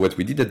What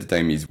we did at the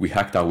time is we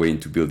hacked our way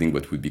into building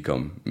what would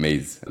become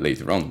Maze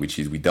later on, which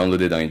is we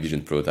downloaded our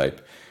Envision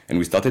prototype and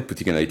we started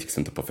putting analytics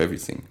on top of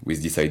everything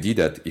with this idea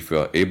that if we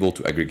are able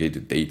to aggregate the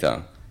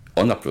data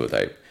on our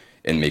prototype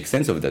and make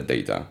sense of that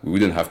data, we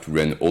wouldn't have to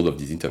run all of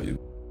these interviews.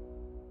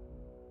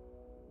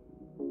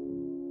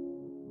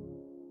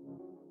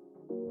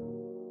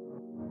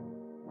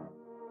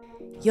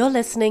 You're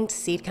listening to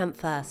Seedcamp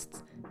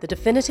Firsts, the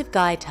definitive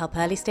guide to help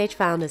early-stage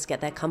founders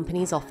get their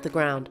companies off the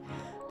ground,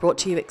 brought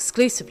to you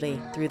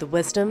exclusively through the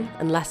wisdom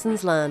and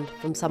lessons learned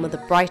from some of the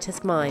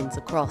brightest minds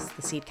across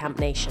the Seedcamp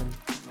nation.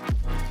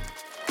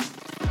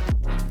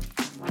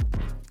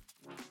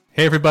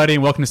 Hey everybody,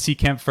 and welcome to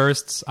Seedcamp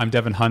Firsts. I'm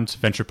Devin Hunt,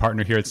 venture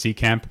partner here at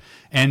Seedcamp,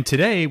 and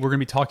today we're going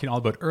to be talking all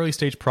about early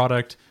stage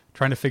product,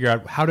 trying to figure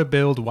out how to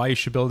build, why you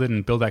should build it,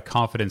 and build that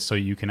confidence so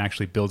you can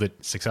actually build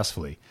it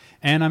successfully.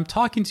 And I'm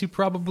talking to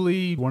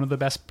probably one of the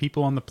best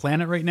people on the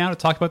planet right now to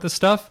talk about this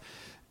stuff,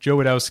 Joe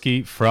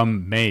Wadowski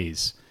from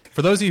Maze.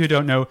 For those of you who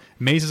don't know,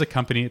 Maze is a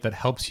company that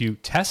helps you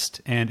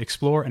test and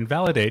explore and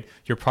validate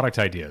your product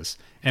ideas.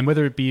 And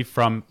whether it be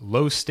from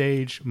low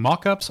stage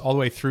mock-ups all the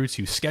way through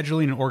to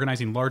scheduling and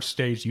organizing large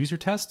stage user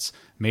tests,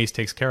 Maze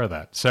takes care of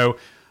that. So,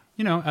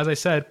 as I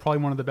said,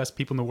 probably one of the best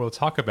people in the world to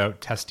talk about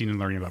testing and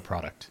learning about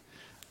product.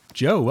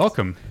 Joe,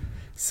 welcome.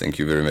 Thank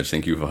you very much.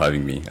 Thank you for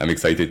having me. I'm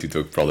excited to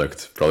talk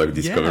product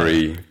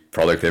discovery,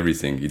 product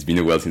everything. It's been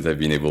a while since I've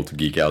been able to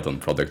geek out on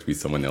product with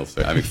someone else,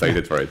 so I'm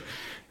excited for it.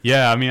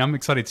 Yeah, I'm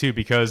excited too,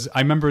 because I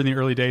remember in the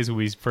early days when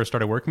we first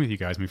started working with you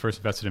guys, when we first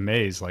invested in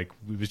Maze, it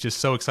was just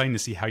so exciting to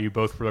see how you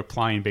both were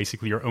applying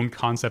basically your own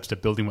concepts to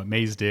building what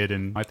Maze did,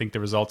 and I think the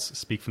results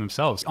speak for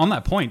themselves. On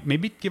that point,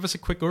 maybe give us a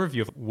quick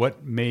overview of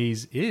what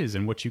Maze is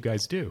and what you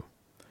guys do.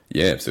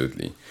 Yeah,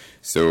 absolutely.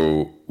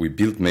 So we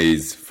built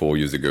Maze 4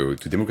 years ago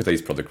to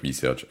democratize product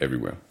research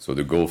everywhere. So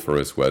the goal for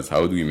us was,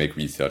 how do we make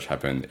research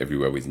happen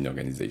everywhere within the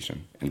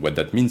organization? And what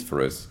that means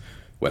for us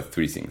was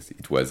three things.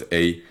 It was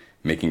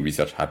making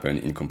research happen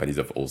in companies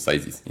of all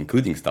sizes,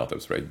 including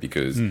startups, right?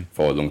 Because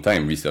for a long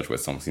time, research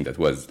was something that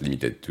was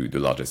limited to the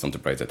largest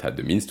enterprise that had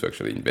the means to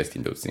actually invest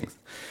in those things.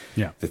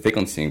 Yeah. The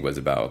second thing was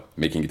about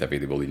making it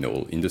available in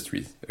all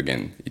industries.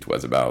 Again, it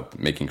was about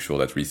making sure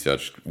that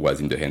research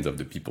was in the hands of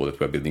the people that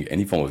were building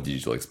any form of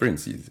digital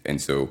experiences. And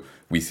so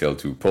we sell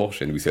to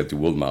Porsche and we sell to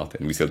Walmart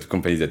and we sell to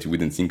companies that you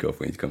wouldn't think of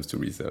when it comes to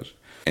research.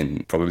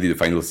 And probably the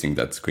final thing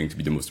that's going to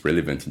be the most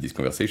relevant in this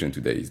conversation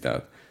today is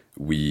that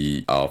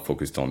we are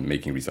focused on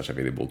making research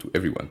available to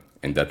everyone.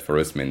 And that for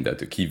us meant that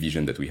the key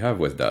vision that we have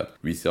was that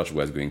research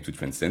was going to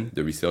transcend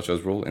the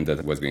researcher's role, and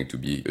that was going to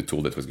be a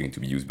tool that was going to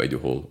be used by the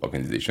whole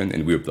organization.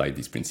 And we applied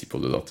this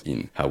principle a lot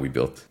in how we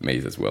built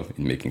Maze as well,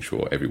 in making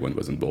sure everyone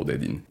was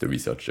onboarded in the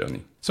research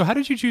journey. So how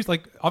did you choose,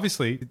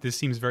 obviously this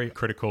seems very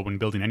critical when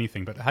building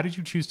anything, but how did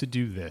you choose to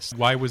do this?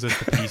 Why was it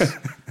the piece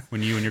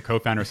when you and your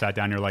co-founder sat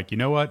down, you're like, you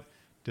know what?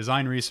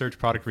 Design research,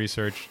 product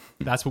research,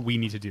 that's what we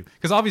need to do.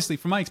 Because obviously,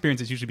 from my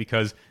experience, it's usually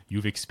because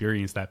you've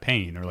experienced that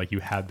pain or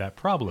you had that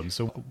problem.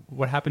 So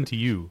what happened to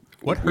you?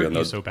 What hurt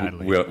you so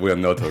badly? We are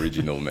not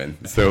original, man.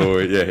 So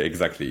yeah,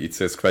 exactly.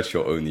 It's a scratch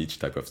your own itch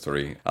type of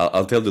story.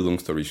 I'll tell the long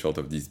story short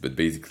of this, but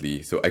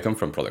basically, so I come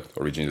from product.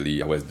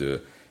 Originally, I was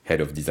the head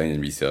of design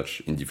and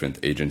research in different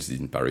agencies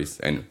in Paris.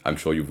 And I'm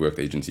sure you've worked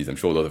agencies. I'm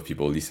sure a lot of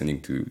people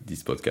listening to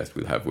this podcast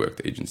will have worked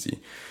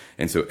agency.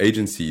 And so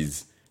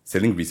agencies,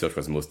 selling research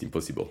was most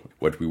impossible.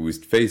 What we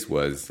would face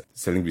was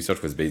selling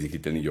research was basically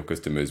telling your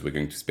customers we're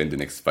going to spend the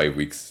next 5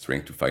 weeks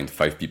trying to find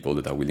 5 people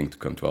that are willing to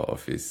come to our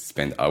office,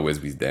 spend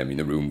hours with them in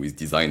a room with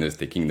designers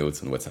taking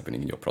notes on what's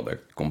happening in your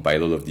product,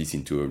 compile all of this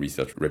into a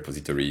research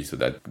repository so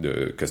that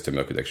the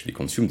customer could actually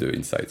consume the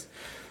insights.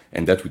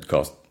 And that would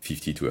cost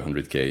 50 to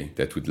 100K.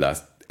 That would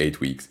last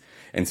 8 weeks.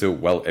 And so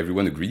while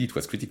everyone agreed it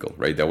was critical,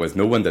 right? There was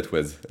no one that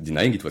was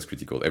denying it was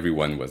critical.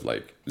 Everyone was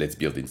like, let's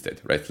build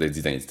instead, right? Let's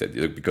design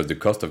instead. Because the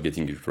cost of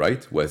getting it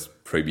right was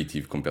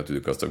prohibitive compared to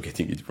the cost of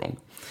getting it wrong.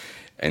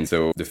 And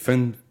so the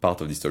fun part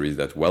of the story is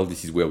that while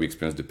this is where we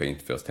experienced the pain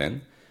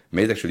firsthand,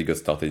 Maze actually got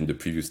started in the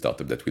previous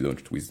startup that we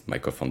launched with my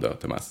co-founder,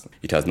 Thomas.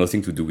 It has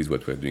nothing to do with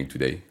what we're doing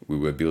today. We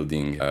were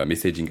building a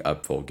messaging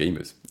app for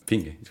gamers.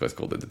 Ping, it was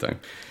called at the time.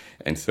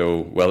 And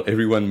so,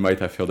 everyone might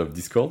have heard of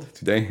Discord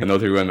today, and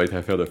not everyone might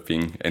have heard of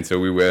Ping. And so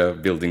we were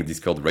building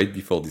Discord right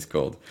before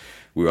Discord.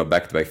 We were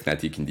backed by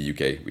Fnatic in the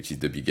UK, which is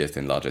the biggest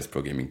and largest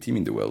pro gaming team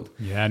in the world.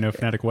 Yeah, I know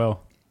Fnatic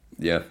well.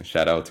 Yeah,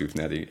 shout out to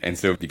Fnatic. And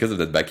so because of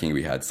that backing,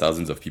 we had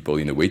thousands of people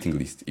in a waiting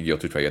list eager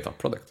to try out our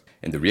product.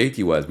 And the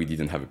reality was we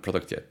didn't have a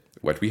product yet.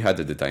 What we had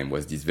at the time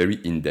was this very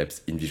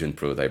in-depth Envision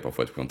prototype of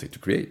what we wanted to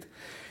create.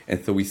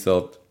 And so we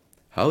thought,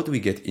 how do we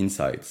get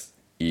insights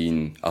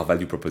in our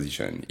value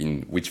proposition,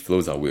 in which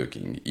flows are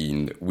working,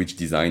 in which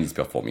design is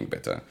performing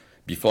better,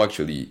 before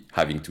actually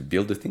having to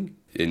build the thing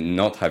and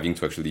not having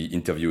to actually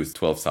interview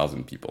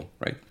 12,000 people,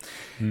 right?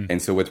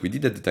 And so what we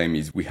did at the time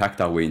is we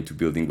hacked our way into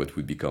building what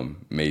would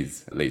become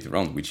Maze later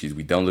on, which is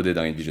we downloaded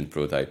our Envision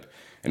prototype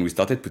and we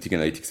started putting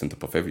analytics on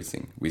top of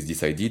everything with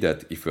this idea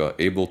that if we are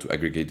able to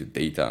aggregate the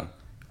data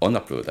on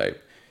our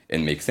prototype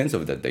and make sense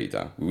of that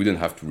data, we wouldn't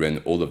have to run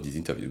all of these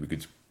interviews. We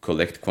could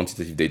collect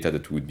quantitative data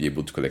that we would be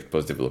able to collect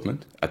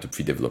post-development at a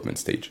pre-development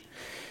stage.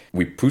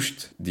 We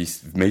pushed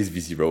this Maze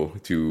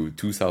V0 to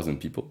 2,000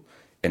 people,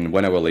 and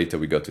 1 hour later,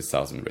 we got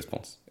 1,000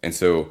 response. And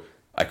so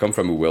I come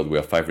from a world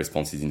where 5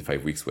 responses in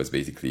 5 weeks was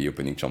basically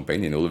opening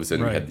champagne, and all of a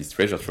sudden we had this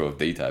treasure trove of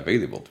data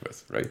available to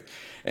us, right?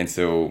 And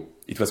so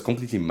it was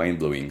completely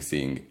mind-blowing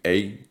seeing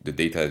A, the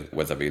data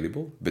was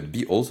available, but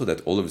B, also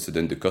that all of a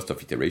sudden the cost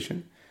of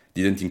iteration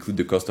didn't include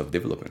the cost of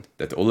development,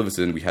 that all of a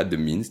sudden we had the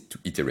means to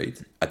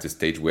iterate at a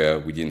stage where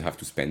we didn't have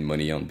to spend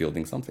money on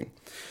building something.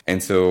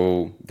 And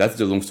so that's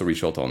the long story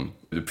short on.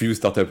 The previous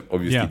startup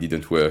obviously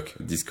didn't work.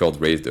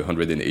 Discord raised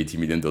 $180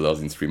 million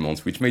in 3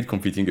 months, which made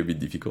competing a bit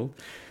difficult.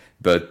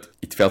 But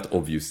it felt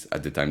obvious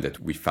at the time that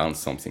we found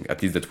something,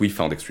 at least that we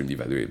found extremely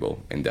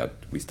valuable, and that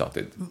we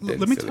started then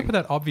Let me selling. talk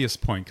about that obvious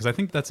point, because I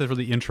think that's a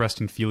really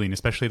interesting feeling,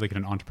 especially like in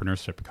an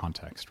entrepreneurship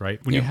context, right?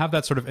 When you have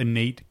that sort of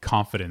innate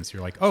confidence,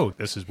 you're like, oh,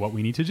 this is what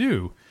we need to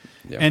do.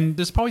 Yeah. And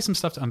there's probably some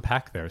stuff to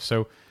unpack there.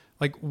 So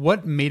like,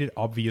 what made it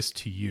obvious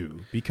to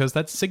you? Because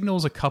that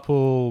signals a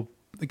couple...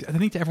 Like, I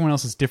think to everyone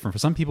else is different. For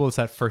some people, it's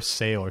that first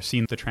sale or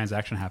seeing the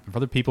transaction happen. For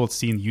other people, it's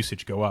seeing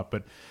usage go up.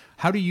 But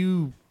how do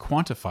you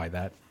quantify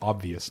that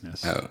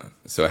obviousness?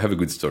 So I have a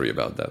good story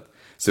about that.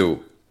 So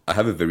I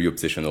have a very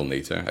obsessional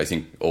nature. I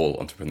think all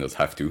entrepreneurs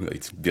have to.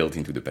 It's built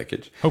into the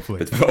package. Hopefully.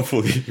 But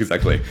hopefully,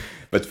 exactly.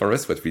 But for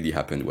us, what really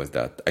happened was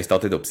that I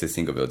started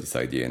obsessing over this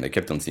idea, and I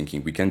kept on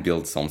thinking we can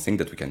build something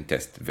that we can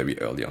test very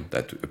early on,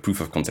 that a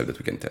proof of concept that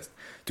we can test,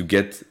 to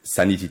get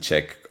sanity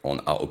check on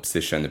our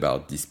obsession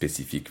about this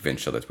specific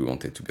venture that we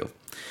wanted to build.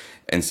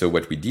 And so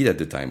what we did at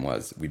the time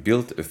was we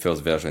built a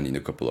first version in a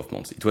couple of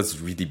months. It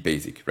was really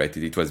basic, right?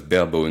 It was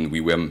bare bone.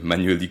 We were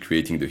manually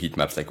creating the heat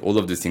maps, like all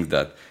of the things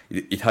that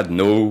it had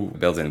no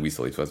bells and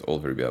whistles. It was all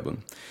very bare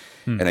bone.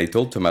 And I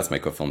told Thomas, my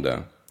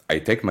co-founder, I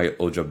take my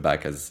old job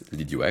back as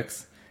lead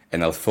UX,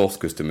 and I'll force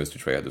customers to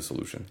try out the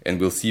solution. And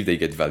we'll see if they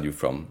get value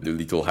from the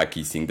little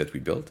hacky thing that we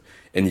built.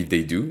 And if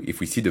they do, if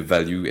we see the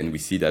value and we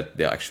see that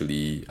they're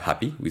actually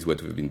happy with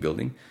what we've been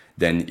building,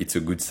 then it's a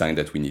good sign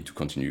that we need to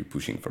continue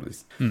pushing for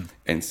this.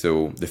 And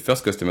so the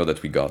first customer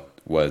that we got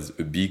was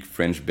a big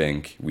French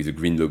bank with a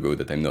green logo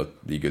that I'm not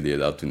legally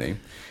allowed to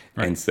name.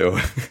 Right. And so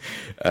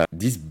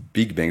this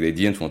big bank, they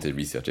didn't want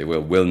research. They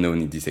were well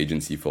known in this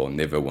agency for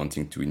never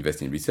wanting to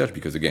invest in research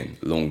because, again,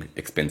 long,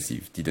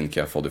 expensive, didn't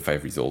care for the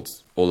 5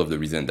 results, all of the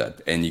reason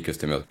that any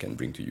customer can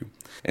bring to you.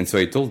 And so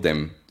I told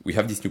them, we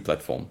have this new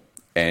platform,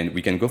 and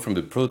we can go from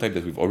the prototype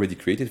that we've already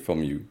created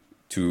from you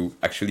to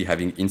actually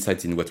having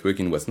insights in what's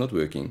working, what's not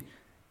working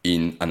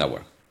in an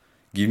hour.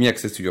 Give me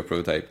access to your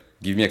prototype,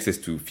 give me access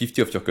to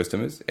 50 of your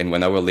customers, and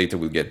 1 hour later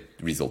we'll get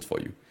results for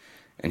you.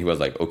 And he was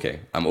like,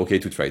 okay, I'm okay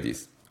to try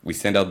this. We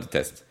send out the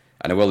test.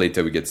 An hour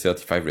later, we get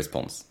 35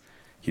 response.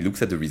 He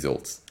looks at the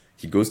results.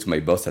 He goes to my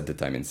boss at the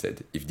time and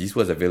said, if this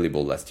was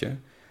available last year,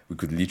 we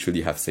could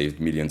literally have saved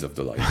millions of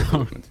dollars in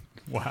development.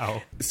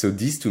 Wow. So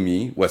this to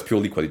me was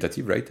purely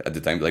qualitative, right? At the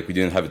time, like we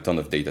didn't have a ton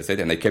of data set,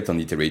 and I kept on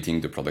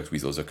iterating the product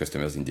with other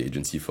customers in the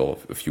agency for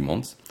a few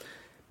months.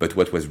 But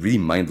what was really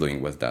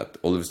mind-blowing was that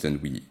all of a sudden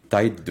we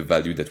tied the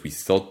value that we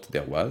thought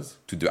there was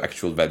to the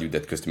actual value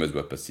that customers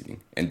were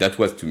perceiving. And that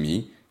was, to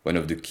me, one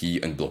of the key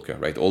unblocker,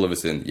 right? All of a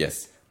sudden,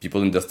 yes,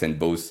 people understand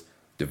both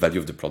the value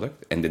of the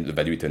product and then the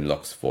value it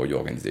unlocks for your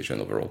organization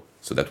overall.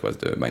 So that was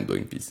the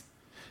mind-blowing piece.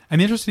 And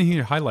the interesting thing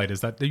to highlight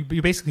is that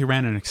you basically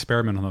ran an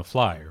experiment on the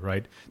fly,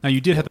 right? Now, you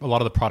did have a lot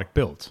of the product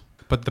built,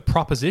 but the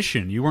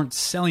proposition, you weren't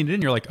selling it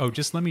in. You're like, oh,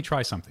 just let me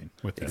try something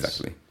with this.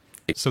 Exactly.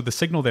 So the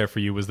signal there for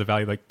you was the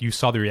value, like you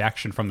saw the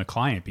reaction from the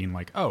client being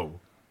like, oh,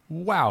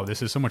 wow,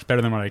 this is so much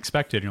better than what I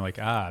expected. And you're like,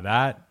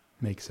 that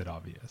makes it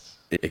obvious.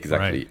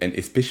 Exactly. Right. And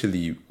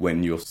especially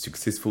when you're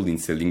successful in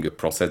selling a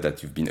process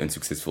that you've been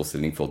unsuccessful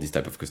selling for this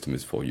type of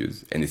customers for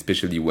years. And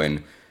especially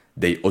when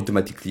they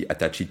automatically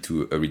attach it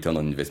to a return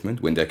on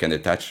investment, when they can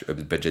attach a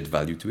budget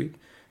value to it.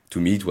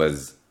 To me, it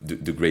was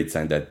the great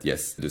sign that,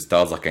 yes, the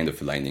stars are kind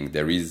of aligning.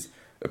 There is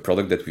a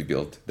product that we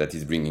built that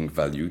is bringing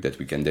value that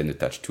we can then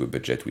attach to a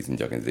budget within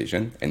the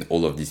organization. And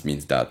all of this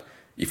means that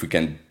if we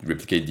can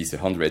replicate this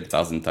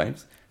 100,000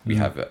 times, we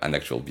have an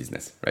actual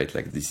business, right?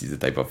 Like this is the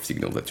type of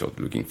signal that you're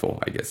looking for,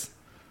 I guess.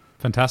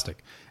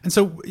 Fantastic. And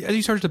so as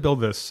you started to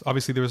build this,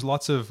 obviously there was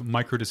lots of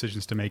micro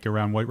decisions to make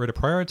around where to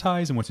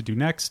prioritize and what to do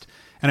next.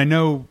 And I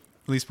know,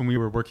 at least when we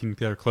were working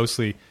together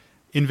closely,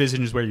 InVision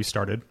is where you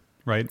started,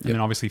 right? And then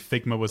obviously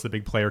Figma was the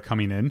big player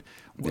coming in.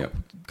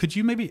 Could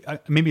you maybe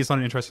it's not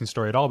an interesting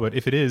story at all, but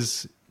if it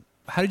is,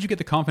 how did you get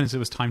the confidence it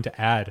was time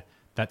to add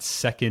that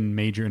second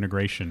major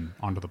integration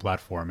onto the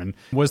platform? And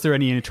was there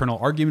any internal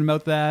argument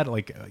about that?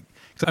 Like,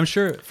 cause I'm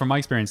sure from my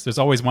experience, there's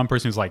always one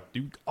person who's like,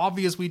 dude,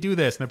 obvious we do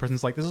this. And the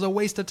person's like, this is a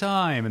waste of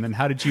time. And then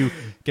how did you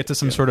get to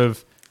some sort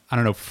of I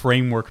don't know,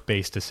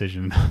 framework-based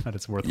decision that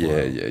it's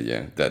worthwhile?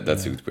 Yeah.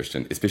 That's a good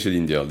question, especially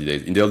in the early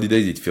days. In the early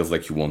days, it feels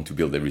like you want to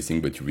build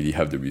everything, but you really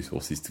have the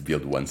resources to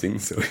build one thing.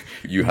 So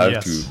you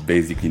have to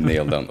basically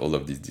nail down all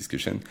of this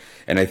discussion.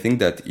 And I think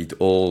that it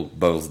all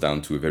boils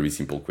down to a very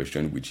simple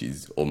question, which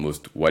is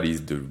almost what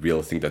is the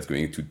real thing that's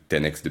going to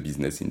 10x the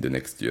business in the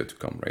next year to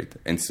come, right?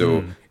 And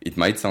so it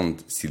might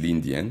sound silly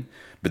in the end,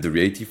 but the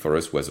reality for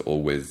us was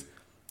always,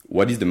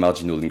 what is the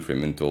marginal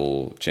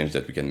incremental change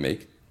that we can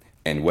make?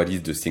 And what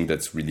is the thing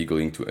that's really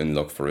going to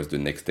unlock for us the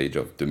next stage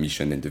of the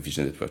mission and the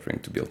vision that we're trying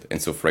to build? And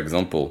so, for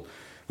example,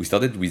 we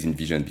started with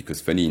InVision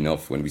because, funny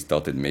enough, when we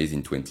started Maze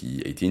in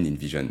 2018,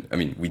 InVision, I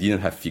mean, we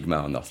didn't have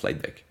Figma on our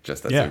slide deck,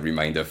 just as a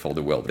reminder for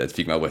the world that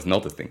Figma was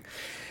not a thing.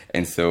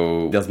 And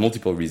so there's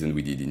multiple reasons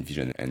we did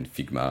InVision and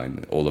Figma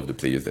and all of the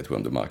players that were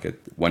on the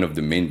market. One of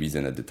the main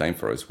reasons at the time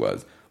for us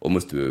was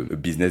almost a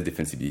business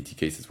defensibility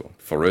case as well.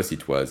 For us,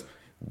 it was,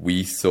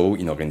 we saw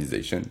in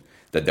organization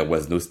that there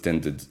was no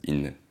standard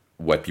in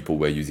what people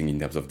were using in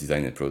terms of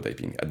design and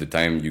prototyping. At the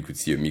time, you could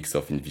see a mix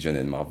of InVision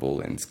and Marble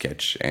and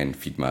Sketch and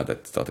Figma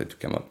that started to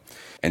come up.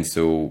 And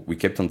so we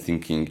kept on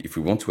thinking, if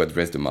we want to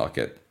address the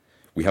market,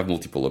 we have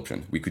multiple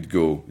options. We could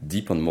go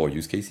deep on more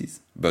use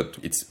cases, but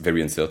it's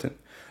very uncertain.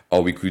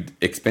 Or we could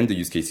expand the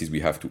use cases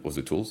we have to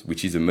other tools,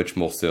 which is a much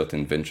more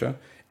certain venture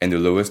and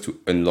allow us to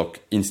unlock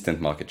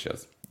instant market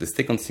shares. The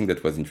second thing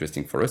that was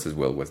interesting for us as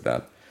well was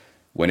that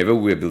whenever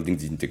we were building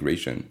this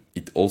integration,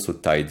 it also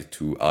tied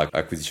to our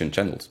acquisition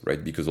channels,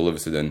 right? Because all of a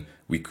sudden,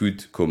 we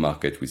could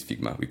co-market with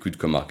Figma, we could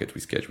co-market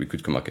with Sketch, we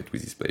could co-market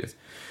with these players.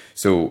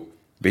 So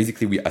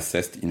basically, we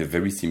assessed in a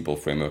very simple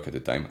framework at the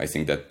time. I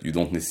think that you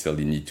don't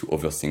necessarily need to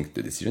overthink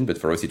the decision, but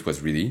for us, it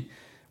was really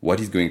what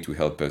is going to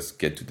help us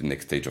get to the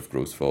next stage of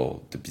growth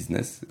for the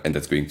business, and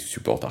that's going to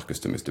support our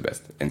customers the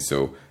best. And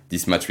so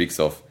this matrix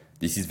of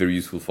this is very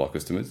useful for our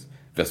customers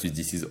versus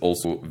this is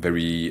also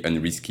very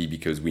unrisky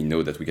because we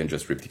know that we can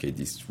just replicate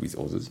this with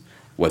others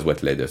was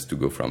what led us to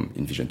go from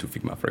InVision to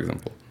Figma, for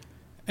example.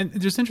 And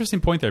there's an interesting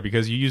point there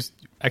because you used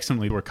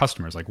excellently the word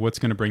customers, like what's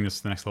going to bring this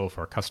to the next level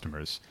for our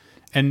customers.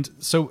 And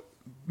so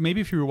maybe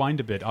if you rewind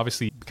a bit,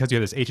 obviously, because you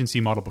had this agency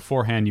model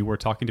beforehand, you were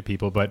talking to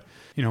people, but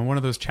one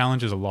of those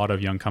challenges a lot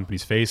of young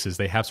companies face is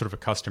they have sort of a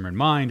customer in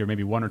mind or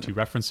maybe one or two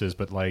references,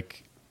 but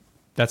like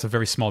that's a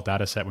very small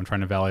data set when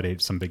trying to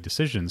validate some big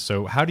decisions.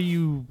 So how do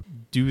you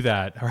do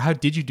that, or how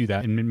did you do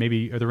that? And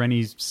maybe are there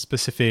any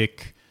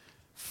specific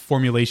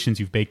formulations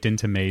you've baked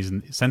into Maze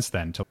since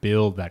then to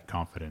build that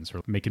confidence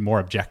or make it more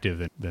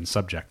objective than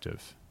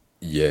subjective?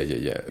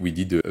 Yeah. We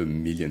did a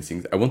million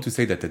things. I want to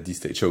say that at this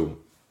stage, so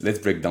let's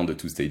break down the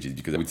two stages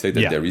because I would say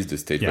that there is the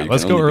stage where you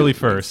let's can go only early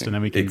build one first thing. and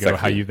then we can go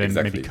how you then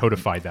maybe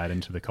codified that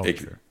into the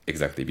culture.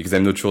 Exactly, because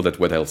I'm not sure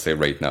that what I'll say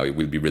right now it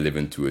will be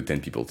relevant to a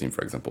 10 people team,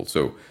 for example.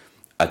 So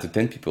at a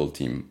 10 people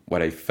team,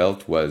 what I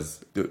felt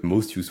was the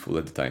most useful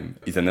at the time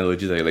is an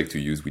analogy that I like to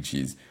use, which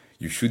is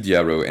you shoot the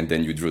arrow and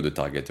then you draw the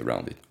target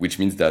around it, which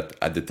means that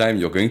at the time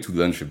you're going to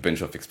launch a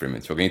bunch of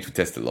experiments. You're going to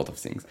test a lot of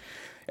things.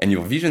 And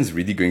your vision is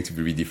really going to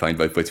be redefined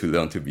by what you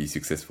learn to be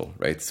successful,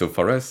 right? So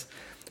for us,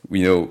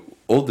 we know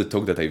all the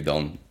talk that I've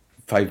done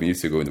 5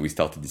 minutes ago when we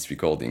started this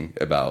recording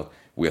about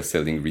we are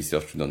selling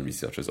research to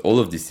non-researchers. All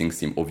of these things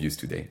seem obvious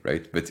today,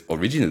 right? But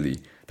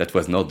originally, that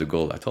was not the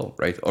goal at all,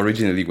 right?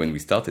 Originally, when we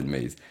started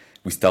Maze,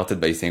 we started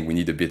by saying we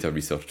need a better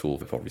research tool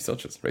for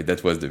researchers, right?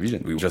 That was the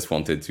vision. We just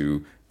wanted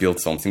to build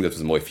something that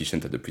was more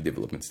efficient at the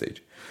pre-development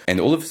stage.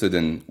 And all of a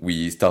sudden,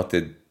 we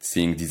started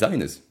seeing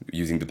designers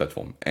using the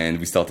platform. And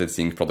we started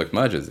seeing product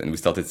managers and we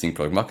started seeing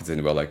product marketers.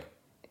 And we were like,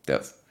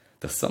 there's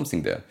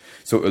something there.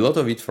 So a lot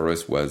of it for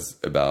us was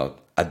about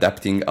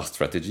adapting our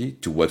strategy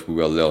to what we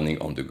were learning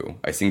on the go.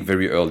 I think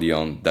very early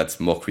on, that's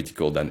more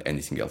critical than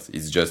anything else.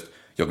 It's just,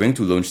 you're going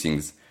to launch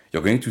things,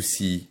 you're going to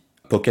see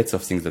pockets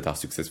of things that are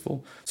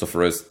successful. So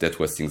for us, that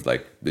was things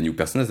like the new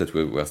personas that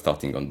we were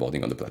starting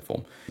onboarding on the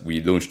platform.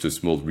 We launched a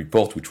small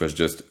report, which was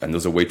just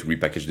another way to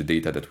repackage the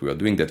data that we were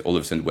doing that all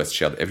of a sudden was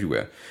shared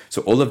everywhere.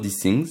 So all of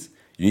these things,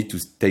 you need to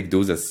take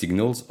those as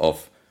signals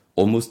of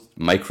almost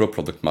micro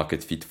product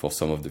market fit for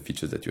some of the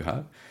features that you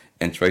have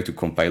and try to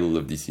compile all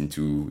of this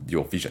into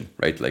your vision,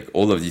 right? Like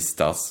all of these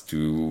starts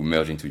to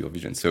merge into your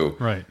vision. So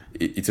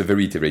it's a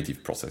very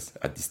iterative process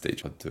at this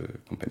stage of the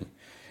company.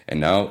 And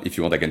now, if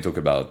you want, I can talk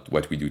about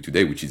what we do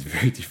today, which is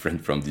very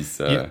different from this.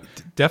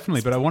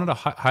 Definitely. But I wanted to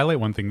highlight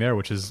one thing there,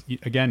 which is,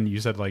 again, you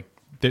said like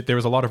there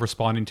was a lot of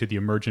responding to the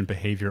emergent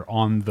behavior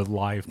on the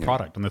live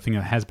product, on the thing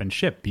that has been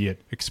shipped, be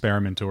it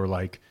experiment or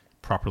like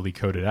properly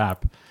coded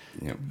app.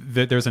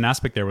 There's an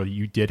aspect there where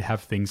you did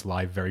have things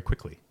live very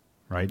quickly,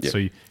 right?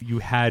 So you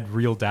had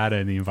real data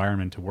in the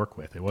environment to work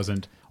with. It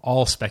wasn't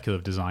all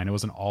speculative design. It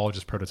wasn't all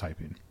just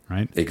prototyping,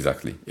 right?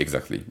 Exactly.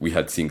 We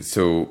had things.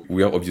 So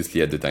we are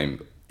obviously at the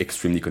time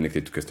extremely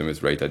connected to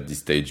customers, right? At this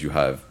stage, you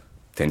have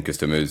 10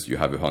 customers, you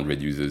have 100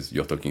 users,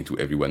 you're talking to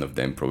every one of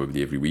them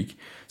probably every week.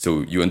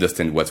 So you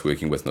understand what's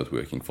working, what's not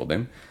working for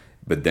them.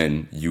 But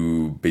then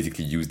you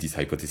basically use this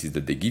hypothesis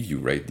that they give you,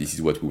 right? This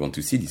is what we want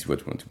to see, this is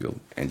what we want to build.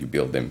 And you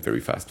build them very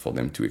fast for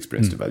them to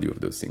experience the value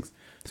of those things.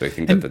 So I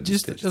think that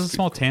just as a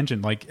small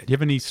tangent, like, do you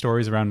have any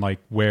stories around like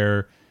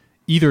where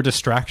either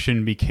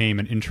distraction became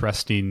an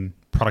interesting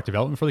product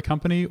development for the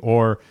company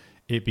or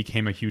it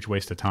became a huge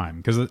waste of time?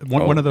 Because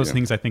one of those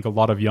things I think a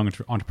lot of young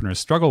entrepreneurs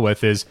struggle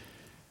with is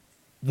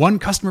one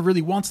customer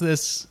really wants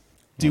this.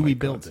 Do we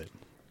build it?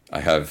 I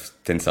have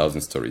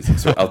 10,000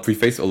 stories. So I'll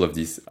preface all of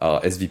this.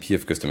 Our SVP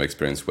of customer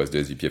experience was the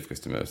SVP of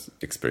customer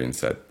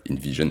experience at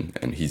InVision,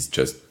 and he's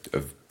just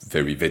a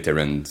very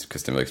veteran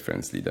customer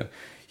experience leader.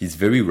 He's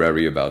very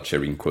wary about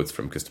sharing quotes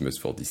from customers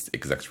for this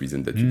exact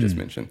reason that you just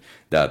mentioned,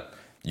 that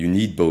you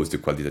need both the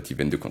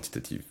qualitative and the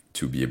quantitative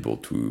to be able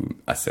to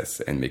assess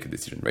and make a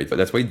decision, right? But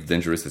that's why it's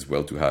dangerous as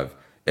well to have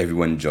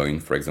everyone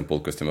join, for example,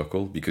 customer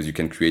call, because you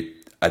can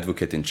create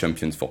advocate and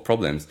champions for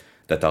problems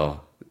that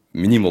are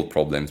minimal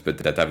problems, but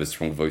that have a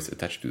strong voice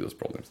attached to those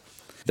problems.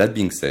 That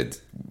being said,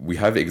 we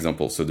have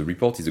examples. So the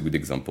report is a good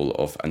example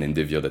of an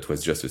endeavor that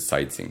was just a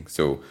side thing.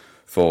 So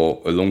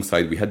for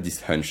alongside, we had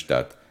this hunch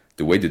that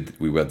the way that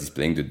we were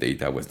displaying the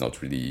data was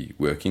not really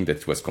working, that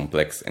it was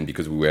complex. And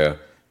because we were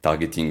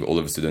targeting all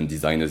of a sudden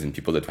designers and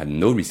people that had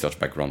no research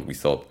background, we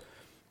thought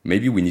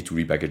maybe we need to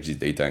repackage this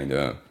data in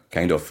a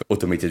kind of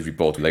automated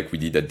report like we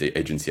did at the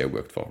agency I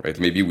worked for, right?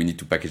 Maybe we need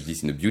to package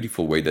this in a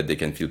beautiful way that they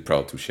can feel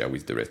proud to share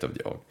with the rest of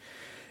the org.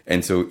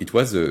 And so it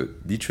was a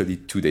literally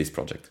 2 days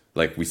project.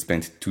 Like we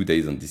spent 2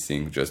 days on this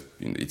thing, just,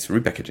 it's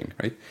repackaging,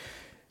 right?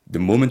 The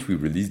moment we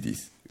released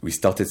this, we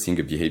started seeing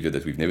a behavior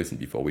that we've never seen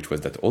before, which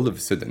was that all of a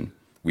sudden,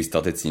 we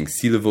started seeing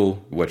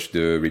C-level watch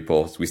the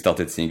reports. We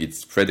started seeing it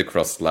spread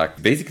across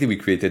Slack. Basically, we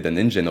created an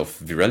engine of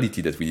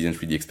virality that we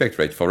didn't really expect,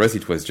 right? For us,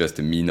 it was just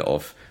a mean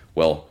of,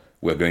 well,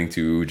 we're going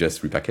to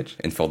just repackage.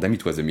 And for them,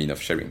 it was a mean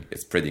of sharing,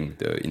 spreading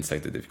the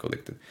insight that they've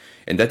collected.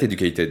 And that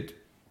educated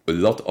a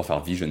lot of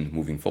our vision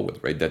moving forward,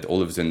 right? That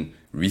all of a sudden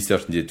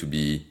research needed to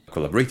be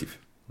collaborative,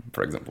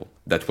 for example.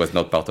 That was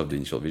not part of the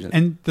initial vision.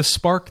 And the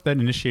spark that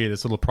initiated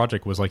this little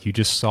project was like you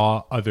just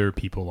saw other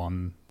people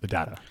on the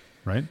data,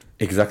 right?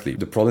 Exactly.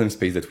 The problem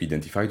space that we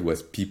identified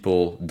was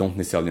people don't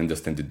necessarily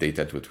understand the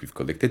data that we've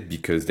collected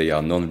because they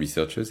are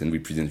non-researchers and we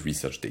present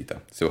research data.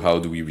 So how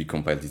do we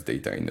recompile this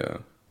data in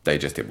a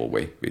digestible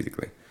way,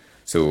 basically?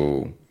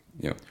 So,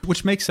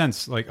 Which makes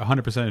sense, like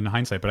 100% in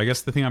hindsight. But I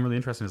guess the thing I'm really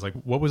interested in is like,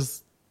 what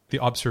was the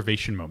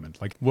observation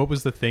moment? Like, what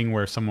was the thing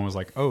where someone was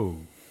like, oh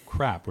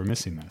crap, we're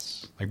missing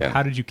this? Like,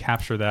 how did you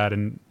capture that?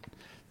 And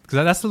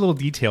because that's the little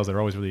details that are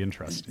always really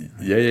interesting.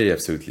 Right? Yeah,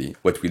 absolutely.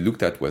 What we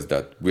looked at was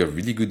that we are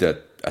really good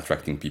at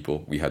attracting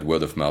people. We had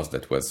word of mouth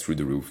that was through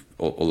the roof.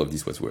 All of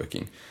this was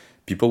working.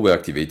 People were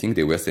activating,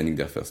 they were sending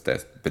their first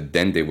test, but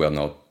then they were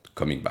not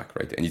coming back,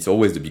 right? And it's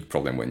always the big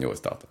problem when you're a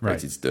startup,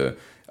 right? It's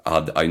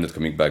are you not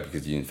coming back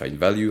because you didn't find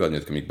value? Are you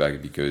not coming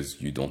back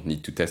because you don't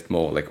need to test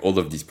more? Like all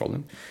of these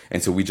problems.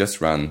 And so we just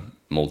ran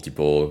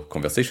multiple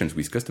conversations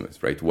with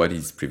customers, right? What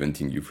is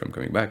preventing you from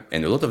coming back?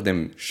 And a lot of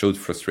them showed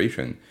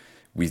frustration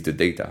with the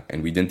data.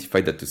 And we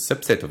identified that the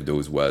subset of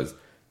those was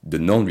the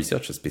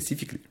non-researchers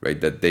specifically, right?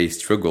 That they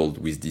struggled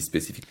with this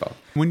specific part.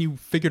 When you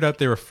figured out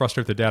they were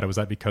frustrated with the data, was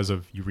that because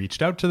of you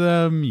reached out to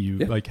them?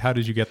 Like, how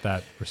did you get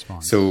that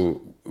response?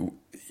 So,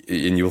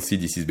 and you'll see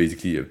this is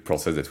basically a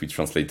process that we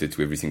translated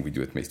to everything we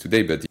do at Maze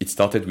today, but it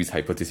started with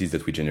hypotheses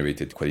that we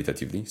generated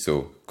qualitatively.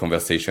 So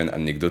conversation,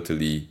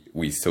 anecdotally,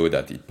 we saw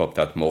that it popped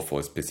out more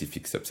for a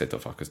specific subset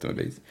of our customer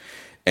base.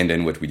 And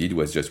then what we did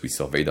was just we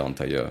surveyed our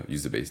entire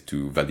user base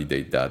to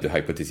validate that the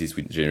hypothesis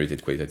we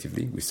generated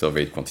qualitatively. We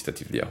surveyed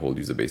quantitatively our whole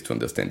user base to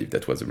understand if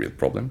that was a real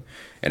problem.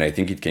 And I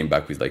think it came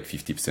back with like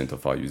 50%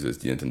 of our users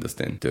didn't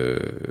understand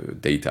the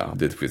data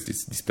that was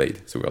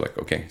displayed. So we're like,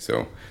 okay,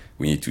 so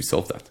we need to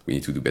solve that. We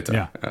need to do better.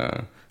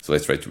 Yeah. So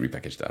let's try to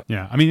repackage that.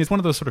 Yeah. I mean, it's one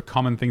of those sort of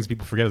common things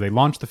people forget. They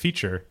launch the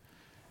feature,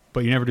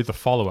 but you never do the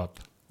follow-up.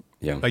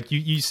 Yeah. Like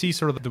you see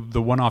sort of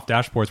the one-off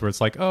dashboards where it's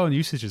like, oh,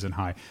 usage isn't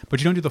high, but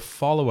you don't do the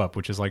follow-up,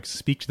 which is like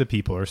speak to the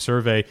people or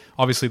survey.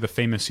 Obviously, the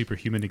famous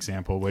Superhuman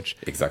example, which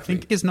I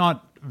think is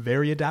not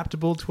very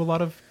adaptable to a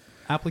lot of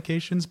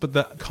applications, but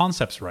the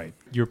concept's right.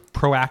 You're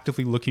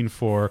proactively looking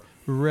for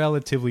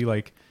relatively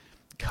like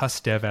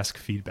cus-dev-esque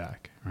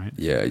feedback, right?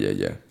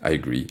 Yeah. I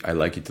agree. I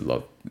like it a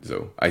lot.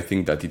 So I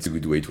think that it's a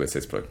good way to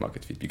assess product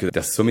market fit because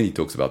there's so many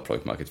talks about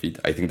product market fit.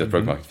 I think that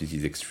product market fit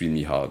is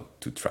extremely hard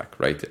to track,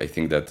 right? I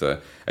think that,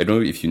 I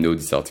don't know if you know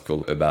this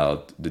article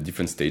about the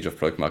different stage of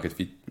product market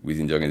fit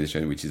within the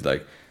organization, which is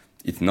like,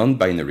 it's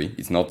non-binary.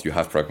 It's not you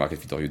have product market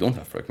fit or you don't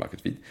have product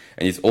market fit.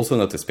 And it's also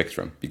not a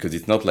spectrum because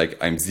it's not like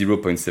I'm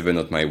 0.7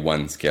 on my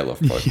one scale of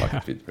product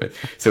market fit, right?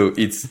 So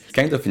it's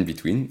kind of in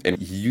between. And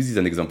he uses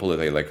an example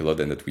that I like a lot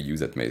and that we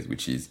use at Maze,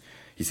 which is,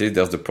 he says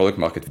there's the product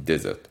market fit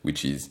desert,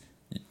 which is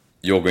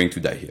you're going to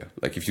die here.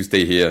 Like if you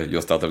stay here,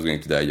 your startup is going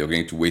to die. You're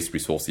going to waste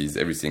resources,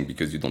 everything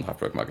because you don't have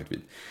product market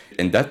fit.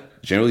 And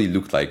that generally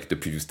looked like the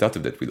previous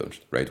startup that we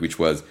launched, right? Which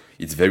was,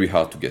 it's very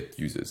hard to get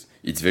users.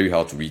 It's very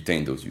hard to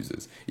retain those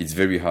users. It's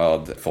very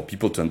hard for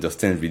people to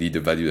understand really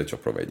the value that you're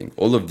providing.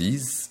 All of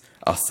these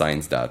are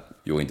signs that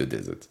you're in the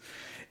desert.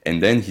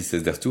 And then he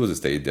says there's two other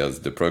stages. There's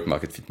the product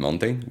market fit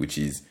mountain, which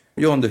is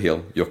you're on the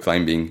hill, you're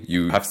climbing,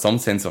 you have some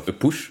sense of a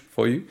push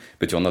for you,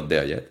 but you're not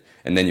there yet.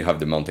 And then you have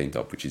the mountain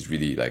top, which is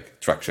really like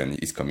traction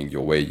is coming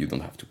your way. You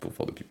don't have to pull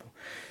for the people.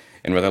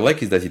 And what I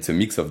like is that it's a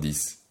mix of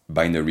this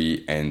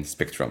binary and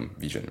spectrum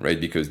vision, right?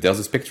 Because there's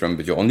a spectrum,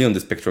 but you're only on the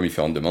spectrum if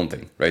you're on the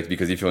mountain, right?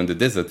 Because if you're in the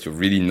desert, you're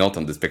really not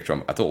on the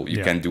spectrum at all.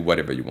 You can do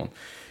whatever you want.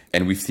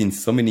 And we've seen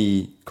so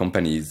many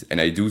companies, and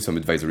I do some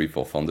advisory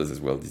for founders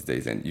as well these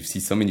days. And you see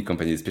so many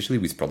companies, especially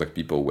with product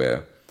people,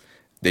 where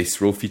they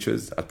throw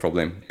features at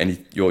problem,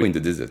 and you're in the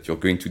desert. You're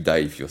going to die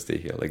if you stay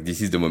here. Like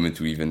this is the moment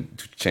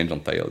to change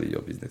entirely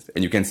your business.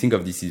 And you can think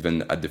of this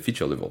even at the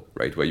feature level,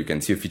 right? Where you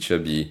can see a feature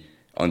be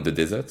on the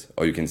desert,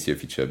 or you can see a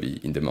feature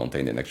be in the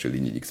mountain and actually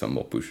needing some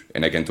more push.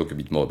 And I can talk a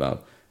bit more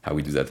about how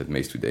we do that at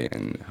Maze today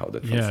and how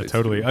that translates. Yeah,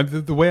 totally.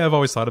 The way I've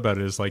always thought about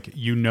it is like,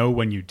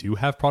 when you do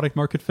have product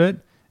market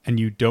fit, and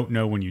you don't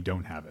know when you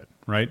don't have it,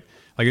 right?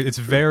 Like it's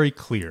very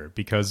clear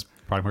because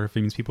product market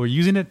fit means people are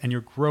using it and you're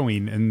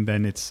growing, and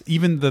then it's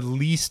even the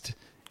least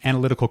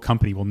analytical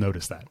company will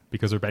notice that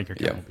because their bank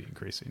account will be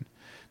increasing.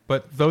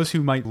 But those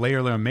who might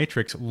layer their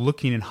matrix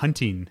looking and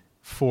hunting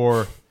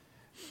for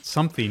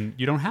something,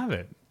 you don't have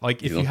it.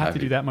 Like if you have to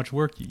do that much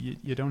work,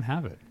 you don't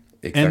have it.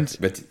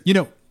 Exactly.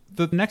 And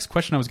the next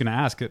question I was going to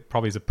ask, it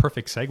probably is a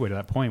perfect segue to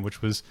that point,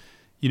 which was,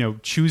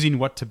 choosing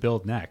what to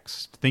build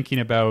next, thinking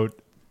about,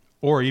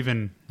 or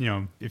even,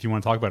 if you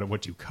want to talk about it,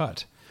 what you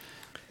cut.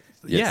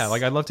 Yes. Yeah,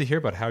 like I'd love to hear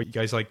about how you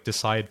guys like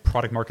decide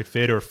product market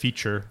fit or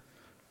feature,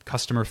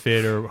 customer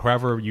fit, or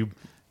however you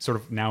sort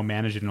of now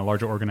manage it in a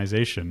larger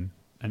organization.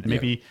 And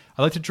maybe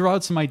I'd like to draw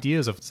out some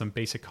ideas of some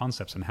basic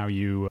concepts on how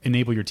you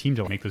enable your team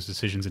to make those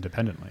decisions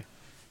independently.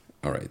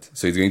 All right.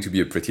 So it's going to be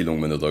a pretty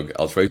long monologue.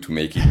 I'll try to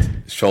make it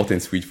short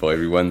and sweet for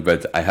everyone,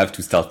 but I have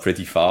to start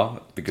pretty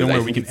far because don't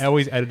worry, we can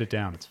always edit it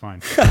down. It's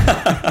fine.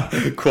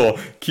 Cool.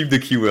 Keep the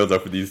keywords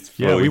of this.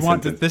 Yeah, we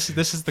want this.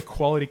 This is the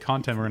quality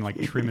content. We're going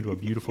to trim into a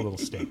beautiful little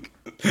steak.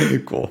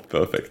 Cool.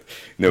 Perfect.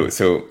 No,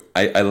 so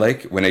I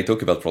like, when I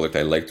talk about product,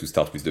 I like to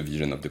start with the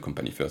vision of the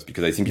company first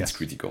because I think it's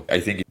critical. I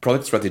think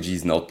product strategy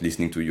is not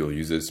listening to your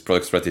users.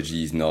 Product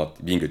strategy is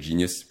not being a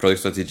genius. Product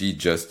strategy is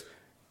just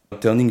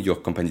turning your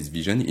company's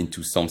vision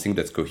into something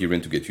that's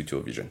coherent to get you to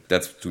a vision.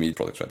 That's, to me,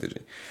 product strategy.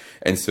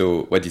 And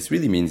so what this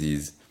really means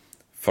is,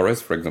 for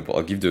us, for example,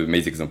 I'll give the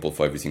Maze example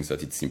for everything so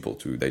that it's simple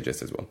to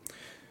digest as well.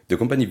 The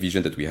company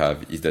vision that we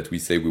have is that we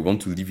say we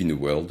want to live in a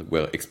world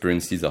where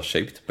experiences are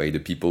shaped by the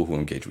people who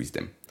engage with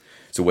them.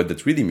 So what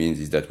that really means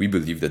is that we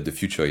believe that the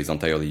future is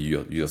entirely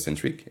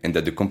user-centric and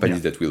that the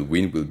companies that will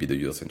win will be the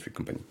user-centric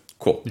company.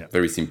 Cool. Yeah.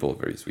 Very simple,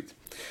 very sweet.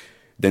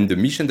 Then the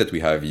mission that we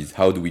have is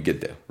how do we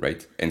get there,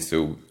 right? And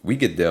so we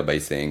get there by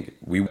saying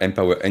we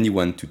empower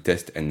anyone to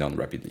test and learn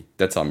rapidly.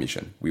 That's our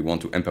mission. We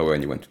want to empower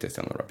anyone to test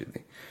and learn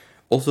rapidly.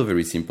 Also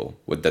very simple.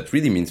 What that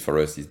really means for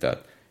us is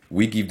that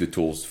we give the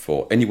tools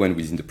for anyone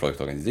within the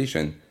product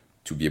organization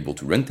to be able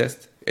to run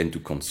tests and to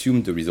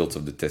consume the results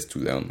of the test to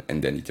learn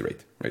and then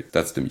iterate, right?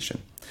 That's the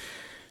mission.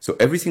 So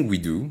everything we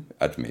do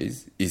at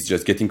Maze is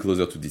just getting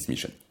closer to this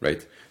mission,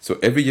 right? So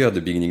every year at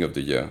the beginning of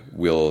the year,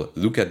 we'll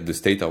look at the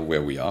state of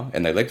where we are.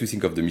 And I like to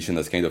think of the mission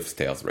as kind of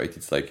stairs, right?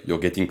 It's like you're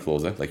getting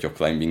closer, like you're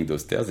climbing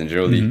those stairs. And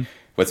generally,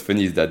 what's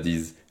funny is that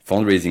these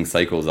fundraising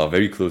cycles are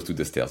very close to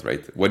the stairs,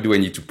 right? What do I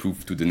need to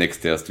prove to the next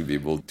stairs to be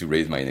able to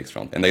raise my next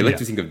round? And I like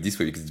to think of it this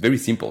way because it's very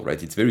simple,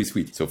 right? It's very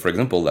sweet. So for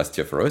example, last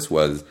year for us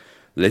was,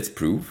 let's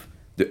prove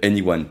the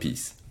anyone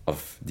piece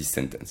of this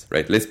sentence,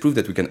 right? Let's prove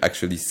that we can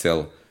actually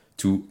sell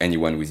to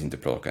anyone within the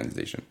product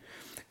organization.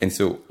 And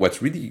so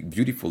what's really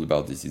beautiful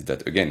about this is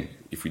that, again,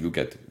 if we look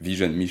at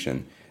vision,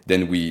 mission,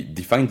 then we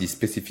define this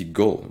specific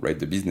goal, right?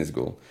 The business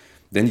goal.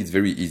 Then it's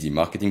very easy.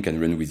 Marketing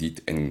can run with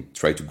it and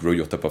try to grow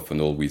your top of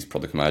funnel with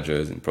product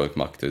managers and product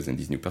marketers and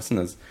these new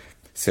personas.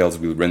 Sales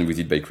will run with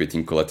it by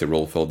creating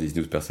collateral for these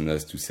new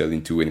personas to sell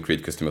into and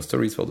create customer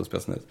stories for those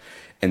personas.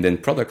 And then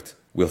product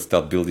will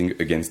start building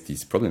against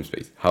this problem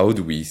space. How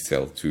do we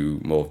sell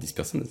to more of these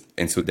personas?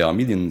 And so there are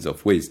millions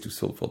of ways to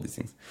solve for these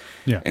things.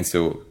 Yeah. And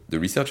so the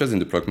researchers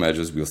and the product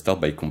managers will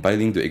start by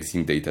compiling the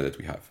existing data that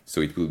we have.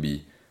 So it will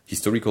be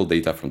historical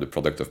data from the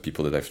product of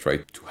people that have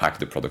tried to hack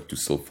the product to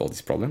solve for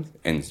these problems,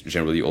 and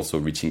generally also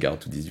reaching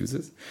out to these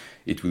users.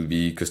 It will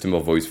be customer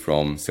voice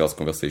from sales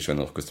conversation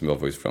or customer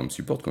voice from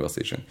support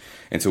conversation.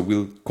 And so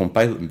we'll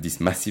compile this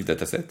massive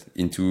data set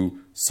into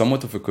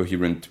somewhat of a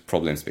coherent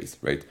problem space,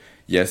 right?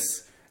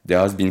 Yes, there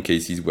has been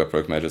cases where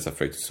product managers have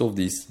tried to solve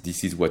this.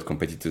 This is what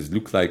competitors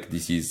look like.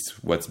 This is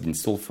what's been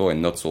solved for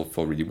and not solved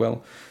for really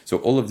well. So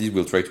all of these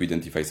will try to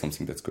identify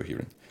something that's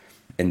coherent.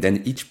 And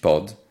then each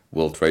pod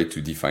will try to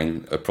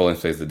define a problem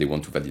space that they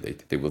want to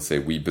validate. They will say,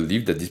 we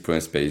believe that this problem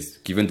space,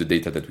 given the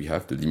data that we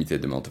have, the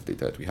limited amount of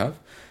data that we have,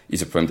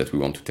 is a problem that we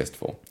want to test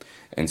for.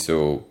 And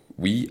so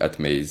we at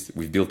Maze,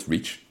 we've built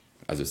Reach,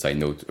 as a side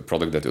note, a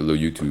product that allows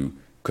you to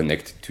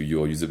connect to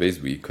your user base.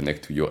 We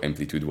connect to your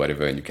Amplitude,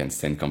 whatever, and you can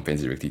send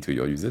campaigns directly to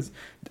your users.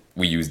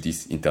 We use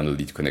this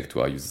internally to connect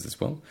to our users as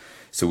well.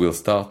 So we'll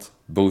start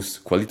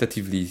both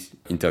qualitatively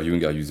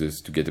interviewing our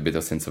users to get a better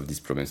sense of this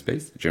problem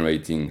space,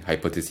 generating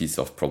hypotheses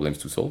of problems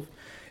to solve,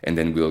 And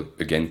then we'll,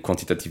 again,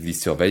 quantitatively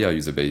survey our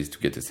user base to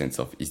get a sense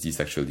of, is this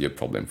actually a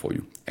problem for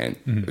you? And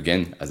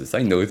again, as a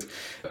side note,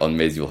 on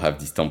Maze, you'll have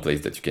these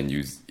templates that you can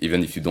use,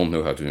 even if you don't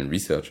know how to do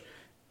research,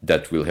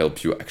 that will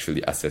help you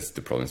actually assess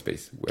the problem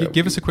space.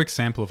 Give us a quick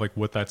sample of like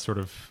what that sort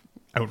of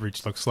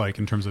outreach looks like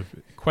in terms of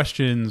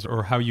questions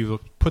or how you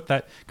put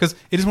that, because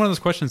it is one of those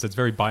questions that's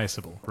very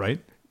biasable, right?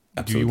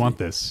 Absolutely. Do you want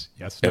this?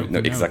 Yes. No, no,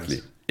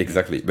 exactly.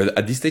 But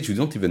at this stage, you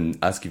don't even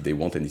ask if they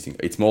want anything.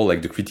 It's more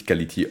like the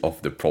criticality of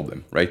the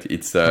problem, right?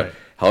 It's right.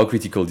 How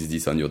critical is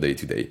this on your day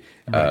to day?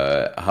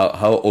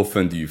 How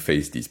often do you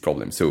face these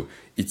problems? So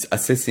it's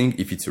assessing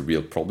if it's a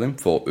real problem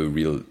for a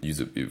real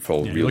user.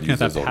 For real looking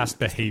users at that past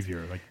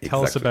behavior. Like,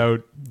 tell us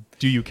about.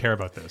 Do you care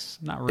about this?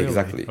 Not really.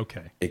 Exactly.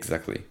 Okay.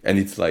 Exactly. And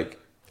it's like,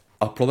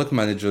 are product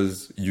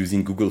managers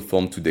using Google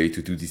Form today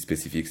to do these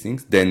specific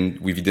things? Then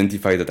we've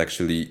identified that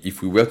actually,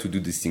 if we were to do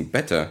this thing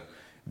better,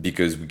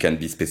 because we can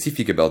be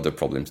specific about the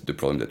problem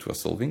that we're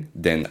solving,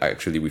 then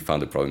actually we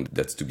found a problem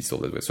that's to be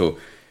solved as well. So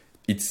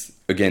it's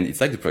like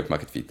the product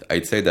market fit.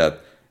 I'd say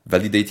that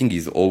validating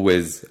is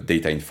always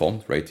data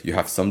informed, right? You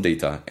have some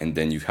data and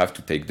then you have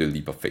to take the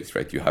leap of faith,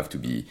 right? You have to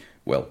be,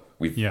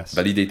 we've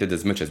validated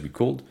as much as we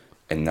could,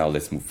 and now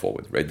let's move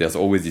forward, right? There's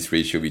always this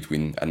ratio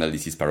between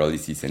analysis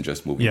paralysis and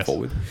just moving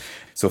forward.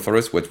 So for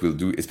us, what we'll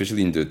do,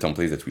 especially in the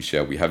templates that we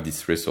share, we have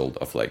this threshold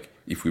of like,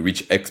 if we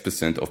reach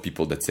X% of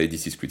people that say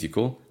this is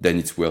critical, then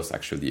it's worth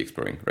actually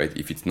exploring, right?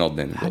 If it's not,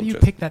 then how do you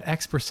pick that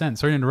X%?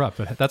 Sorry to interrupt,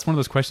 but that's one of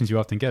those questions you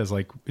often get is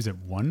like, is it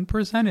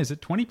 1%? Is it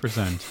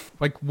 20%?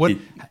 Like what?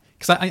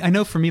 Because I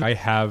know for me, I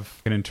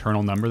have an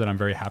internal number that I'm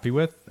very happy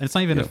with. And it's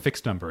not even a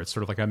fixed number. It's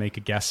sort of like I make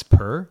a guess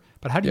per.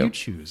 But how do you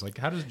choose? Like,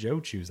 how does Joe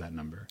choose that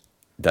number?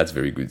 That's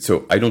very good.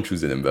 So I don't choose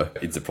the number.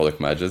 It's the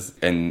product managers.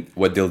 And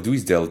what they'll do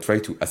is they'll try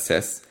to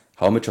assess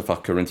how much of our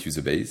current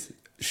user base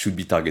should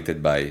be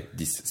targeted by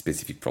this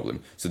specific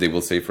problem. So they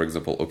will say, for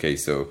example, okay,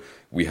 so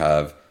we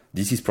have,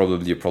 this is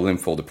probably a problem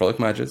for the product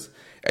managers,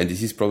 and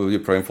this is probably a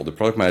problem for the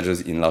product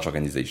managers in large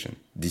organization.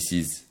 This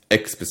is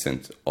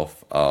X%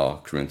 of our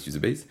current user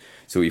base.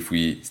 So if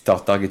we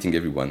start targeting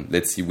everyone,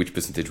 let's see which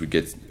percentage we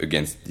get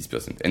against this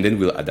person. And then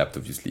we'll adapt,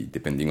 obviously,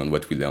 depending on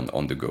what we learn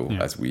on the go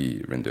as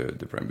we run the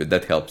program. But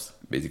that helps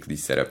basically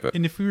set up a.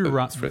 And if we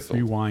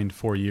rewind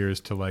 4 years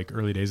to like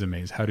early days of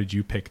Maze, how did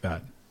you pick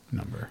that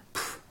number?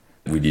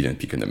 We didn't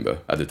pick a number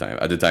at the time.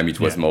 At the time, it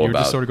was more about...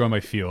 just sort of going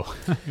by feel.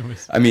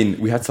 I mean,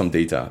 we had some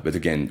data, but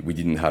again, we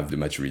didn't have the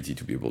maturity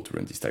to be able to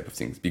run these type of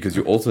things, because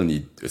you also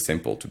need a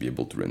sample to be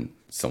able to run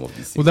some of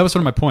these things. Well, that was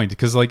sort of my point,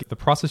 because like the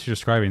process you're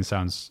describing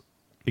sounds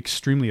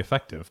extremely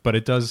effective, but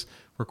it does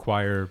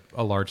require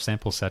a large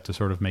sample set to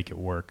sort of make it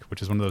work,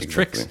 which is one of those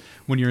tricks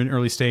when you're in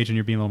early stage and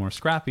you're being a little more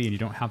scrappy and you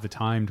don't have the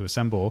time to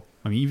assemble.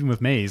 I mean, even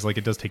with Maze, like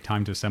it does take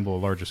time to assemble a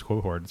largest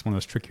cohort. It's one of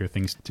those trickier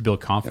things to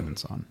build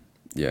confidence on.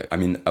 Yeah, I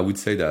mean, I would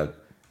say that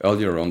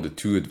earlier on, the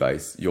two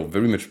advice, you're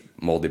very much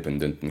more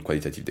dependent on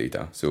qualitative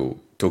data.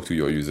 So talk to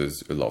your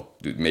users a lot,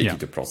 make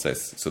it a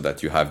process so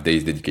that you have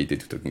days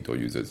dedicated to talking to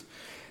your users.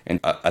 And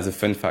as a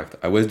fun fact,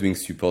 I was doing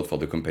support for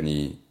the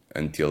company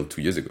until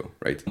 2 years ago,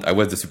 right? I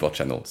was the support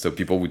channel. So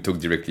people would talk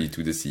directly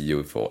to the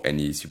CEO for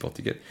any support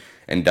ticket.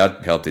 And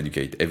that helped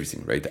educate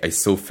everything, right? I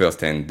saw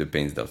firsthand the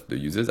pains of the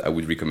users. I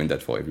would recommend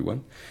that for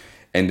everyone.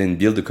 And then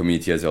build the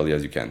community as early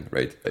as you can,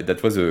 right?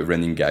 That was a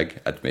running gag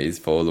at Maze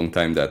for a long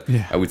time, that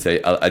I would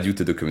say, I'll add you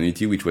to the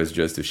community, which was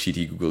just a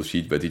shitty Google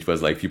Sheet. But it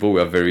was like, people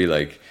were very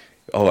like,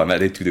 oh, I'm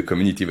added to the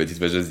community, but it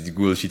was just the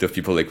Google Sheet of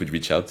people I could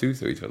reach out to.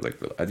 So it was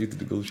like, well, add you to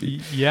the Google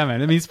Sheet. Yeah,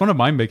 man. I mean, it's one of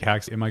my big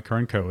hacks in my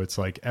current code. It's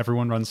like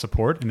everyone runs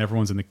support and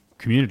everyone's in the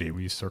community.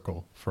 We use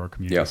Circle for our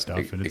community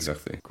stuff. And it's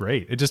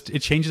great. It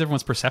changes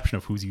everyone's perception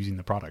of who's using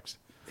the product.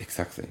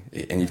 Exactly.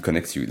 And it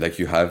connects you. Like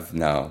you have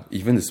now,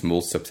 even a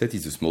small subset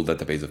is a small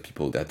database of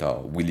people that are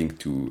willing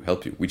to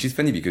help you, which is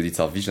funny because it's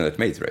our vision at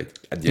Maze, right?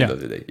 At the end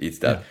of the day, it's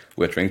that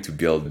we're trying to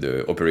build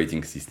the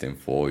operating system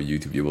for you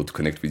to be able to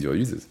connect with your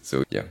users.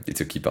 So yeah,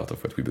 it's a key part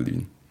of what we believe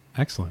in.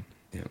 Excellent.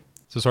 Yeah.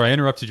 So sorry, I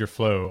interrupted your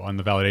flow on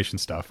the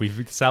validation stuff. We've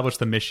established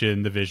the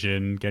mission, the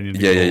vision, getting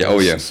into Oh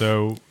yeah.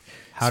 So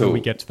how do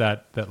we get to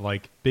that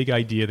like big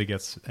idea that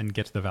get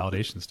to the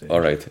validation stage?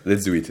 All right,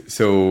 let's do it.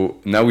 So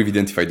now we've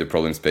identified the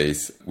problem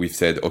space. We've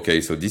said,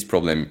 okay, so this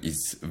problem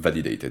is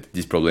validated.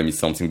 This problem is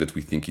something that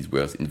we think is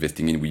worth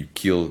investing in. We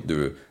kill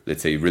the,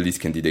 let's say, release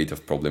candidate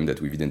of problem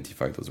that we've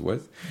identified as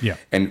worth. Yeah.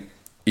 And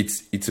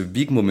it's a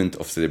big moment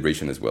of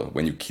celebration as well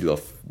when you kill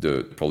off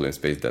the problem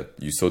space that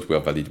you thought were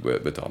valid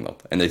but are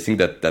not. And I think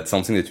that that's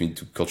something that we need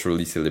to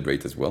culturally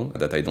celebrate as well,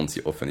 that I don't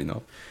see often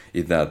enough,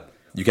 is that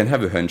you can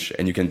have a hunch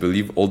and you can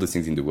believe all the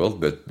things in the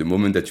world, but the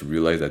moment that you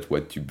realize that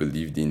what you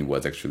believed in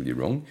was actually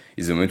wrong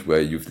is a moment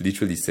where you've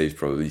literally saved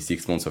probably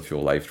 6 months of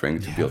your life trying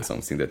to build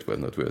something that was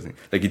not working.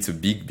 Like it's a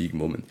big, big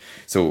moment.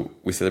 So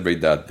we celebrate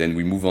that. Then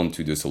we move on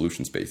to the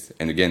solution space.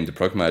 And again, the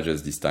product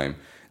managers this time,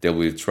 they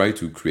will try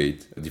to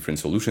create a different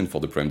solution for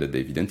the problem that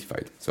they've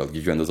identified. So I'll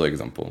give you another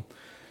example.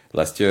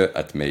 Last year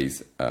at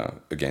Maze,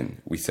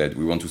 again, we said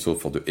we want to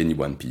solve for the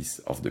anyone piece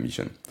of the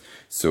mission.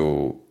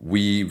 So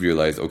we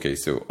realized, okay,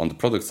 so on the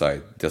product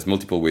side, there's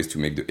multiple ways to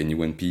make the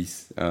anyone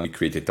piece. We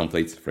created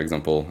templates, for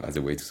example, as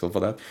a way to solve for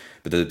that.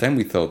 But at the time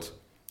we thought,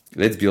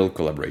 let's build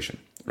collaboration,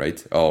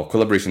 right? Or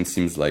collaboration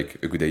seems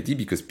like a good idea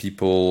because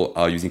people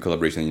are using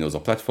collaboration in other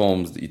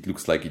platforms. It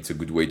looks like it's a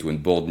good way to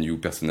onboard new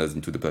personas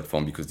into the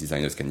platform because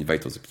designers can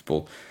invite other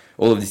people.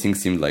 All of these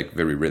things seem like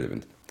very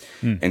relevant.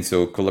 And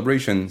so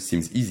collaboration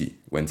seems easy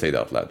when said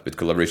out loud, but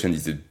collaboration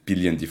is a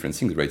billion different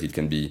things, right? It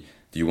can be,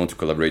 do you want to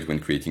collaborate when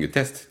creating a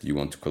test? Do you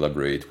want to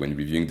collaborate when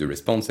reviewing the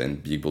response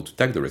and be able to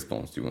tag the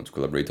response? Do you want to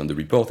collaborate on the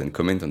report and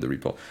comment on the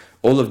report?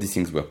 All of these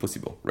things were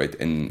possible, right?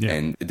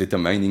 And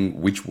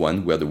determining which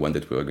one were the one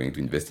that we were going to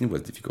invest in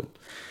was difficult.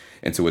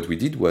 And so what we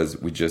did was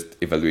we just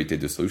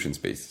evaluated the solution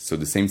space. So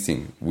the same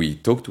thing, we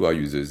talked to our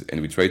users and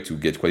we tried to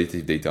get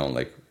qualitative data on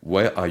like,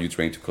 where are you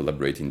trying to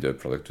collaborate in the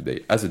product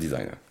today as a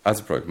designer, as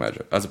a product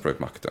manager, as a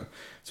product marketer?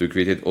 So we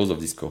created all of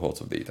these cohorts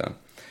of data.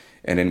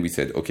 And then we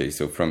said, okay,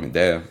 so from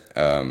there,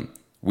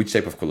 which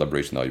type of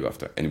collaboration are you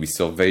after? And we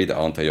surveyed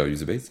our entire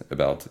user base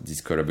about this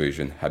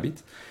collaboration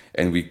habit.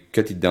 And we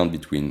cut it down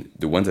between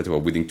the ones that were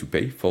willing to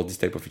pay for this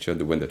type of feature and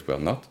the ones that were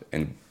not,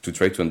 and to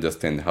try to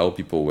understand how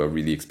people were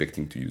really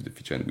expecting to use the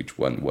feature and which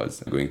one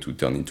was going to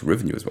turn into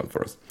revenue as well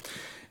for us.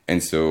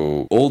 And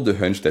so all the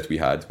hunch that we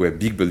had, we're a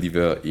big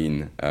believer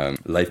in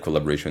live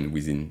collaboration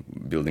within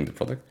building the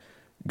product,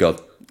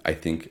 got, I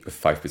think, a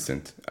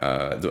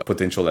 5% the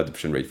potential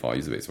adoption rate for our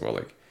user base. So we're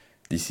like,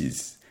 this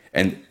is...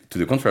 And to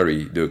the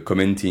contrary, the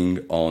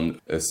commenting on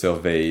a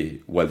survey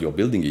while you're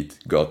building it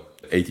got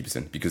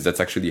 80% because that's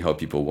actually how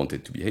people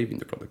wanted to behave in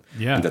the product.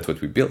 Yeah. And that's what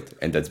we built.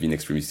 And that's been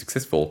extremely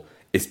successful,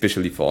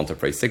 especially for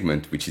enterprise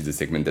segment, which is the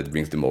segment that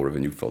brings the more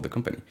revenue for the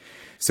company.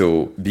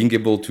 So being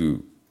able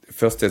to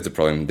first test the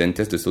problem, then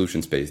test the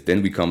solution space,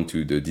 then we come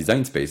to the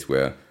design space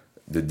where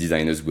the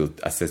designers will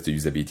assess the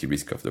usability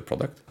risk of the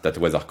product. That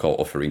was our core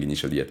offering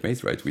initially at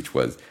Maze, right? Which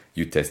was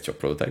you test your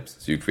prototypes.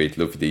 So you create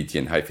low fidelity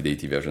and high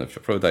fidelity version of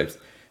your prototypes,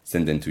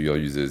 send them to your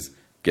users,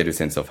 get a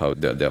sense of how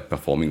they're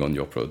performing on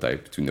your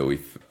prototype to know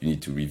if you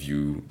need to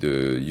review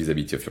the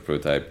usability of your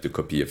prototype, the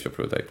copy of your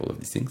prototype, all of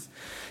these things.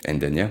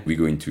 And then, we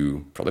go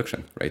into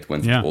production, right?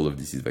 Once all of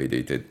this is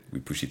validated,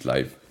 we push it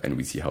live and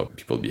we see how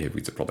people behave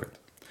with the product.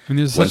 And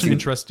there's such an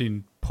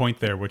interesting point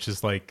there, which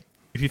is like,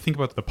 if you think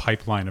about the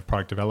pipeline of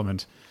product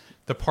development,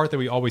 the part that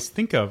we always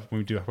think of when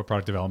we do have a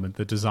product development,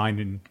 the design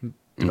and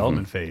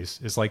development phase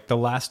is like the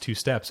last two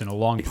steps in a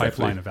long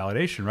pipeline of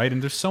validation, right?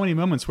 And there's so many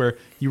moments where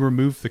you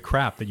remove the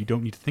crap that you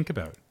don't need to think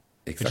about,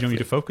 that you don't need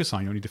to focus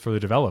on, you don't need to further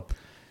develop.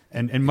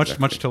 And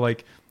much to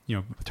like, you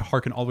know, to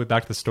harken all the way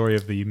back to the story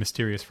of the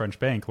mysterious French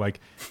bank,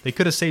 like they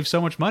could have saved so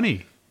much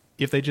money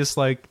if they just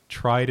like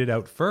tried it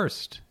out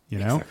first, you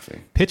know,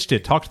 pitched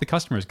it, talked to the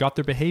customers, got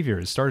their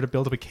behaviors, started to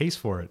build up a case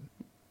for it.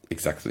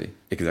 Exactly.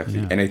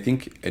 Yeah. And I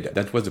think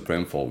that was the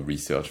problem for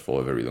research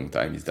for a very long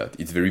time, is that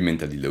it's very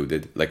mentally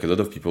loaded. Like a lot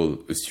of people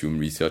assume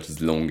research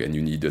is long and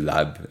you need a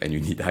lab and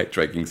you need eye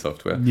tracking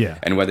software. Yeah.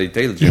 And what I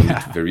tell generally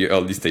to very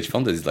early stage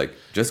founders is like,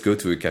 just go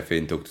to a cafe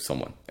and talk to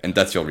someone. And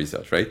that's your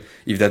research, right?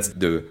 If that's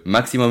the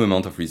maximum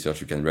amount of research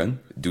you can run,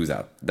 do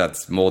that.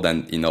 That's more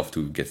than enough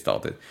to get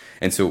started.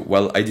 And so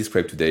while I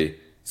describe today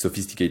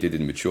sophisticated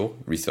and mature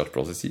research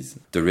processes,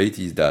 the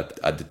reality is that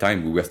at the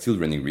time we were still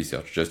running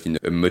research just in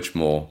a much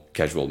more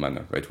casual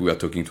manner, right? We were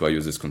talking to our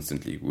users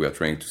constantly. We were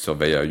trying to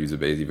survey our user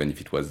base, even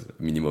if it was a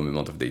minimum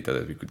amount of data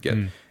that we could get.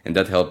 And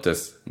that helped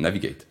us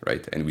navigate,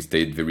 right? And we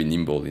stayed very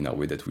nimble in our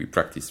way that we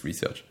practice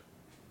research.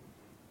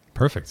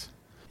 Perfect.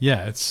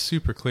 Yeah, it's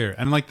super clear.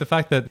 And like the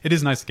fact that it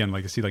is nice, again,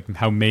 like to see like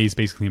how Maze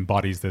basically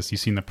embodies this.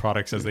 You've seen the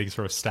products as they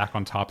sort of stack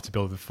on top to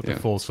build the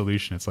full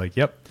solution. It's like,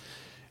 yep.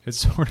 It's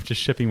sort of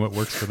just shipping what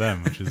works for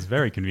them, which is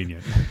very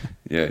convenient.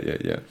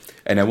 Yeah.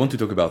 And I want to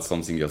talk about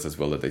something else as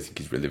well that I think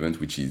is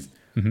relevant, which is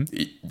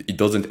it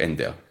doesn't end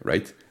there,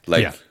 right?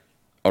 Like,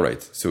 all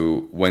right,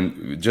 so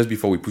just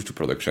before we push to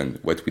production,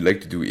 what we like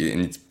to do,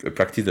 and it's a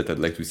practice that I'd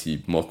like to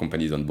see more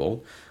companies on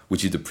board,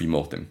 which is the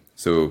pre-mortem.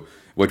 So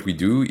what we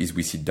do is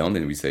we sit down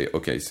and we say,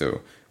 okay,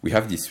 so we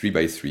have this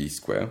 3x3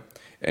 square,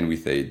 and we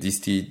say,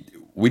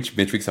 which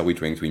metrics are we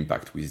trying to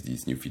impact with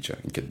this new feature?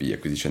 It can be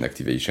acquisition,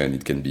 activation,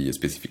 it can be a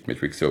specific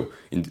metric. So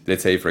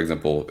let's say, for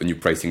example, a new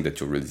pricing that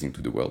you're releasing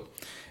to the world.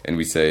 And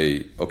we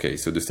say, okay,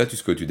 so the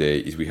status quo today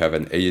is we have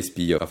an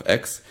ASP of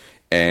X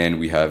and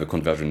we have a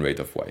conversion rate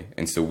of Y.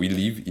 And so we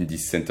live in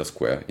this center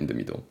square in the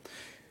middle.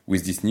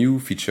 With this new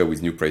feature,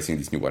 with new pricing,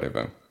 this new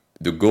whatever,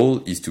 the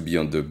goal is to be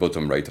on the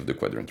bottom right of the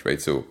quadrant,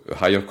 right? So a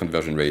higher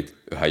conversion rate,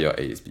 a higher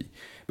ASP.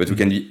 But we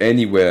can be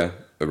anywhere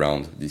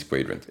around this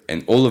quadrant.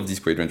 And all of these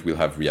quadrants will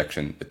have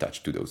reaction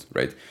attached to those,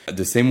 right?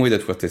 The same way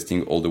that we're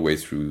testing all the way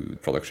through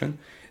production,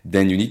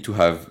 then you need to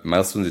have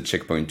milestones at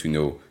checkpoint to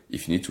know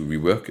if you need to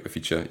rework a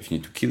feature, if you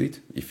need to kill it,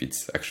 if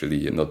it's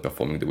actually not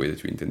performing the way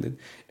that you intended,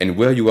 and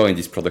where you are in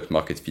this product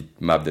market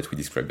fit map that we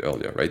described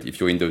earlier, right? If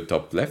you're in the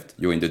top left,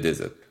 you're in the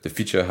desert. The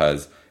feature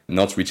has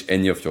not reached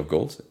any of your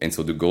goals, and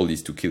so the goal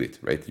is to kill it,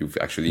 right? You've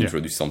actually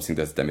introduced something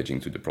that's damaging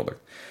to the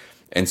product.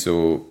 And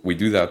so we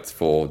do that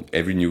for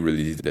every new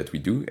release that we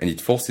do. And it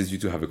forces you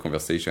to have a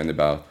conversation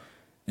about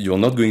you're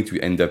not going to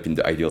end up in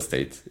the ideal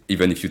state,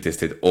 even if you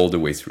test it all the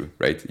way through,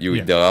 right?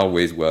 There are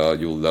ways where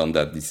you'll learn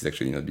that this is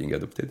actually not being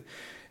adopted.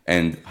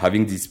 And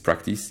having this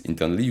practice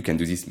internally, you can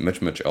do this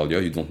much, much earlier.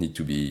 You don't need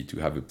to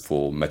have a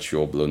full,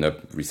 mature,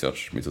 blown-up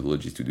research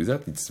methodology to do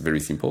that. It's very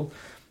simple.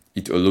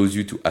 It allows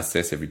you to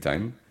assess every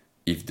time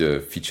if the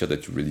feature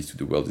that you release to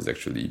the world is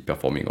actually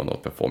performing or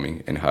not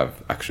performing, and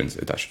have actions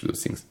attached to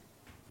those things.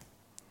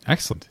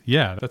 Excellent.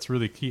 Yeah, that's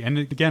really key. And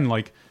again,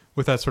 like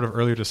with that sort of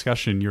earlier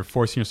discussion, you're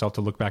forcing yourself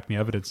to look back in the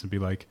evidence and be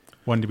like,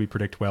 when did we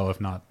predict well,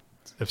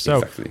 if so?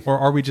 Exactly. Or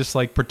are we just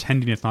like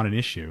pretending it's not an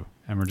issue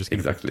and we're just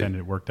going to pretend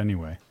it worked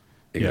anyway?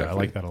 Exactly. Yeah, I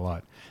like that a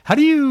lot. How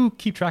do you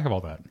keep track of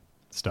all that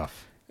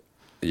stuff?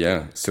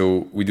 Yeah,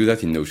 so we do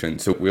that in Notion.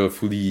 So we're a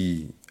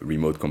fully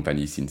remote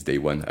company since day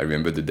one. I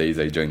remember the days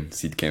I joined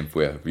Seedcamp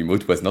where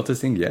remote was not a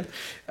thing yet.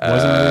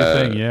 Wasn't really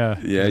a thing,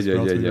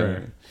 yeah. Yeah.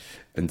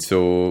 And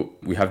so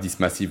we have this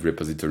massive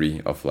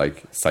repository of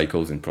like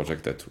cycles and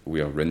projects that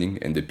we are running,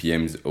 and the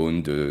PMs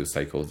own the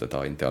cycles that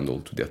are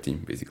internal to their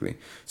team, basically.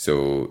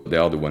 So they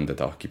are the ones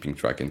that are keeping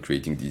track and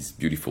creating these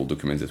beautiful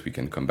documents that we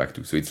can come back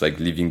to. So it's like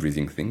living,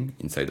 breathing thing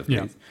inside of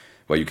Blaze,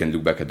 where you can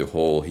look back at the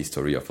whole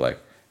history of like,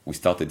 we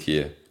started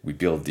here, we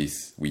built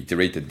this, we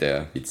iterated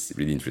there. It's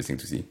really interesting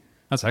to see.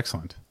 That's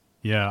excellent.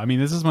 Yeah, I mean,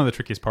 this is one of the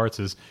trickiest parts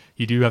is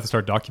you do have to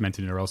start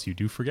documenting it or else you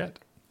do forget.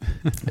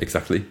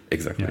 Exactly.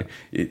 Yeah.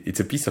 It's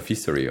a piece of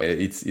history.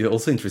 It's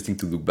also interesting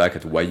to look back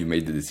at why you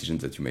made the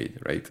decisions that you made,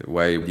 right?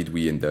 Why did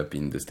we end up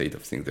in the state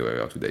of things that we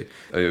are today?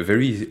 A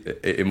very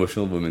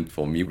emotional moment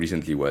for me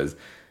recently was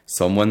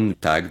someone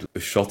tagged a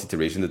short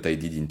iteration that I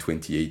did in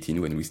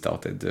 2018 when we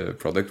started the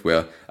product,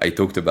 where I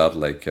talked about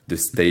like the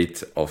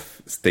state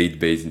of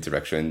state-based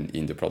interaction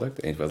in the product.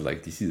 And it was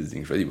like, this is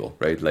incredible,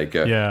 right? Like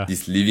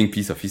this living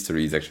piece of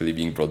history is actually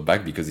being brought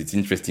back because it's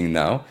interesting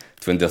now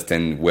to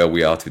understand where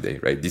we are today,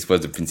 right? This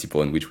was the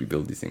principle on which we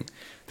built this thing.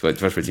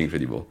 It was pretty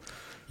incredible.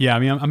 Yeah, I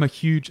mean, I'm a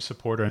huge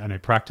supporter and I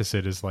practice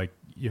it as like,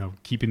 you know,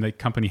 keeping the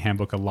company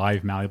handbook a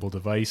live, malleable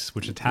device,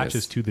 which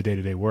attaches to the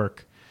day-to-day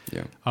work.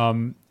 Yeah.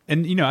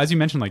 And, you know, as you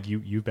mentioned, like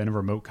you've been a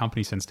remote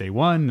company since day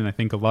one. And I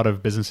think a lot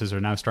of businesses are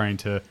now starting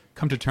to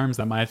come to terms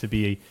that might have to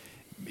be,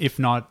 if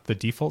not the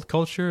default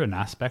culture, an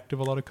aspect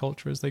of a lot of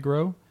culture as they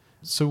grow.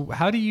 So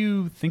how do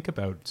you think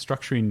about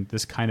structuring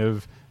this kind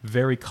of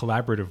very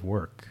collaborative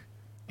work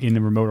in a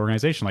remote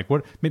organization? Like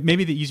what,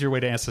 maybe the easier way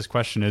to answer this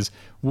question is,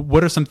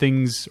 what are some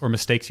things or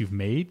mistakes you've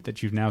made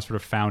that you've now sort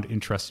of found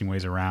interesting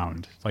ways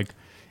around? Like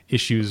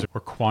issues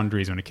or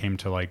quandaries when it came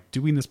to like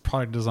doing this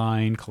product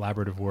design,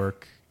 collaborative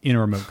work in a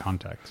remote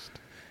context?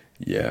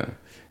 Yeah.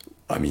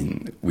 I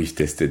mean, we've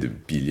tested a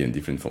billion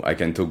different forms. I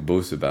can talk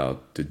both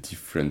about the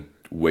different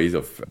ways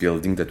of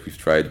building that we've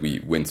tried. We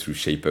went through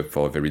ShapeUp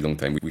for a very long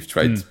time. We've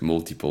tried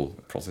multiple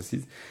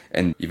processes,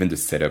 and even the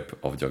setup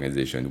of the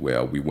organization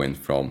where we went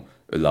from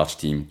a large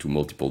team to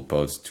multiple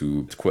pods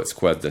to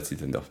squads that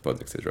sit under pods,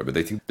 etc. But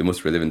I think the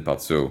most relevant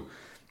part, so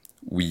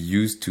we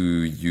used to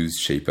use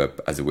ShapeUp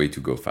as a way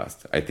to go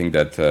fast. I think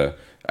that,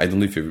 I don't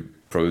know if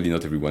probably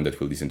not everyone that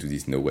will listen to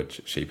this know what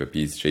ShapeUp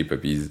is.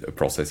 ShapeUp is a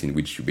process in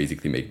which you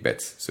basically make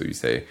bets. So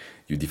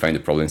you define the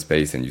problem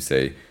space and you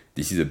say,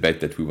 this is a bet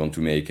that we want to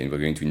make and we're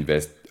going to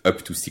invest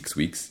up to 6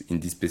 weeks in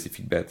these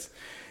specific bets.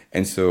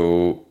 And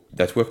so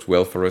that worked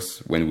well for us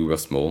when we were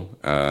small.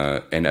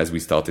 And as we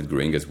started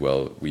growing as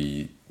well,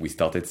 we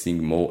started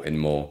seeing more and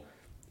more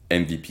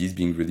MVPs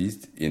being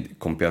released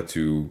compared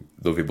to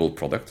lovable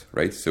product,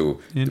 right? So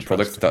the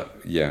product,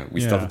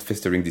 started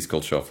festering this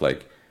culture of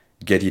like,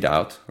 get it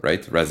out,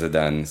 right? Rather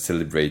than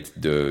celebrate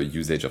the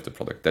usage of the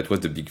product. That was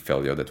the big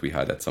failure that we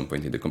had at some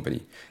point in the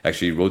company. I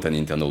actually wrote an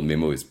internal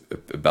memo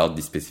about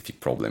this specific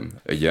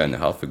problem a year and a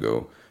half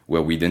ago,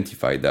 where we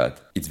identified that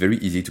it's very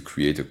easy to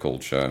create a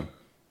culture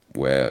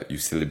where you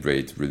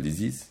celebrate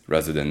releases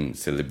rather than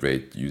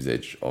celebrate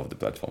usage of the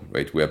platform,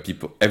 right? Where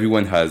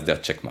everyone has their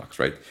check marks,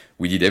 right?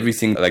 We did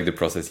everything like the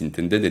process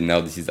intended, and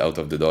now this is out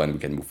of the door and we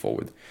can move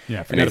forward.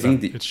 Yeah, forget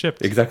about it. It's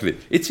shipped. Exactly.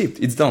 It's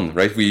shipped. It's done,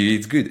 right?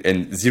 It's good.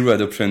 And zero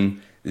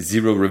adoption,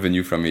 zero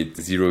revenue from it,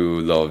 zero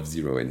love,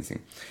 zero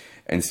anything.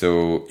 And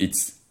so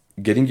it's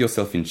getting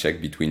yourself in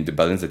check between the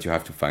balance that you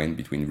have to find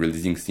between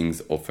releasing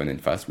things often and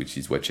fast, which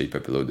is what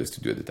ShapeUp allowed us to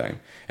do at the time,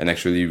 and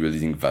actually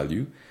releasing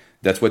value.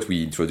 That's what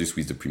we introduced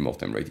with the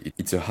pre-mortem, right?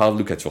 It's a hard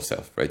look at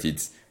yourself, right?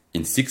 It's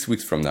in 6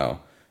 weeks from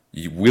now,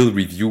 you will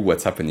review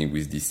what's happening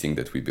with this thing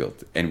that we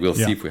built, and we'll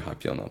see if we're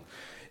happy or not.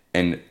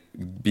 And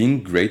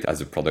being great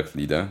as a product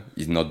leader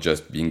is not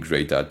just being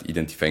great at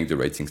identifying the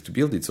right things to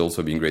build, it's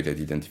also being great at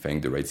identifying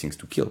the right things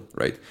to kill,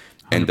 right? 100%.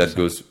 And that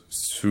goes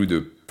through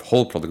the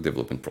whole product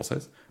development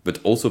process,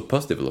 but also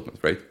post-development,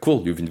 right?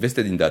 Cool, you've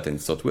invested in that and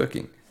it's not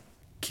working.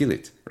 Kill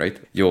it,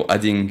 right? You're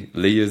adding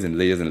layers and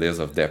layers and layers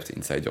of depth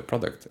inside your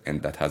product,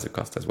 and that has a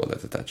cost as well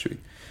that's attached to it.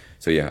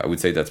 So yeah, I would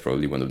say that's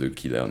probably one of the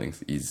key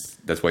learnings.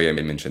 That's why I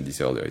mentioned this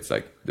earlier. It's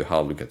like the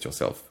hard look at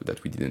yourself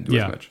that we didn't do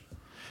as much.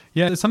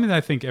 Yeah, it's something that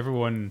I think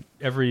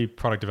every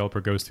product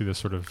developer goes through this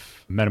sort of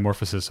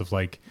metamorphosis of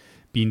like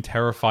being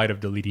terrified of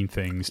deleting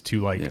things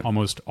to like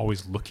almost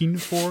always looking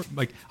for,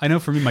 like, I know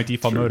for me, my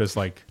default mode is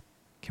like,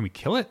 can we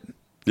kill it?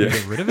 Can we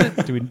get rid of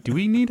it? Do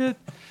we need it?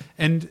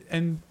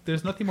 And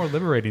there's nothing more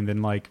liberating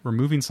than like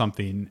removing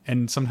something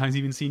and sometimes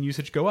even seeing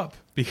usage go up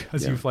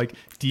because you've like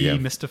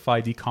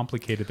demystified,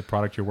 decomplicated the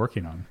product you're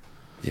working on.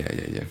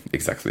 Yeah.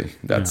 Exactly.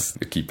 That's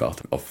the key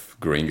part of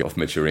growing, of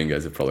maturing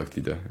as a product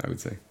leader, I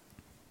would say.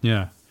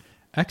 Yeah.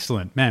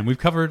 Excellent. Man, we've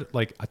covered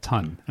like a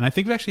ton. And I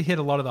think we've actually hit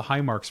a lot of the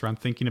high marks around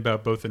thinking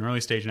about both in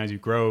early stage and as you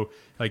grow,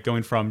 like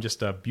going from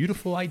just a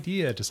beautiful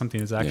idea to something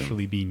that's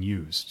actually being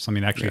used,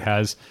 something that actually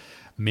has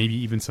maybe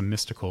even some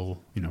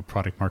mystical,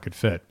 product market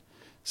fit.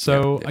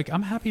 So like,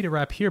 I'm happy to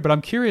wrap here, but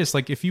I'm curious,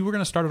 like if you were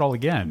going to start it all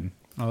again,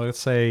 let's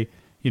say,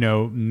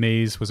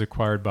 Maze was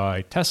acquired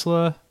by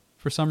Tesla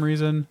for some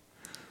reason,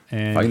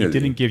 and he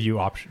didn't give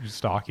you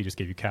stock, he just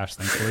gave you cash,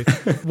 thankfully.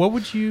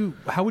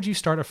 How would you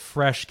start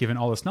afresh given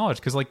all this knowledge?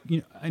 Because like,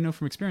 I know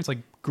from experience, like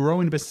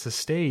growing a business a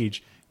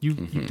stage, you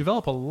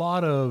develop a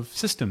lot of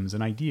systems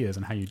and ideas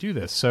on how you do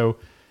this. So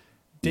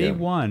day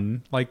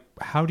one, like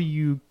how do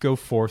you go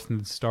forth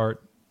and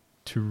start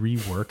to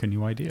rework a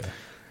new idea?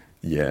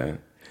 Yeah.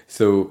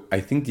 So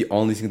I think the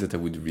only thing that I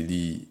would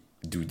really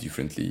do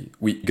differently,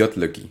 we got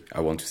lucky,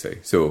 I want to say.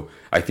 So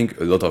I think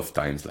a lot of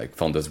times, like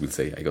founders will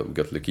say, we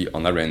got lucky.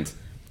 On our end,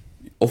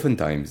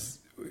 oftentimes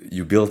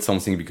you build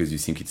something because you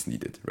think it's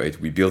needed, right?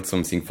 We built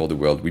something for the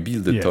world. We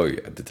built a toy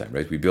at the time,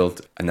 right? We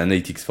built an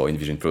analytics for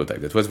InVision prototype.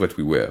 That was what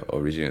we were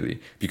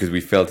originally because we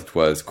felt it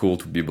was cool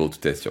to be able to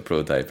test your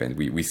prototype, and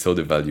we saw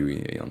the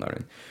value on our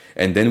end.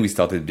 And then we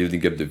started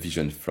building up the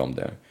vision from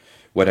there.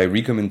 What I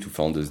recommend to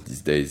founders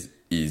these days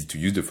is to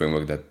use the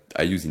framework that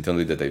I use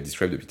internally that I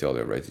described a bit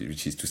earlier, right?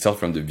 Which is to start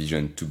from the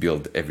vision to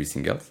build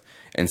everything else.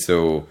 And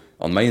so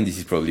on my end, this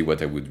is probably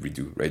what I would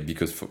redo, right?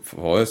 Because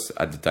for us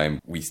at the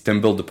time, we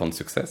stumbled upon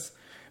success,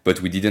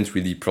 but we didn't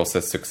really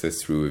process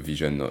success through a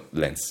vision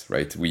lens,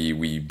 right?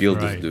 We build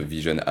the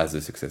vision as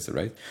a successor,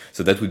 right?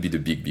 So that would be the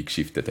big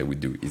shift that I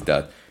would do, is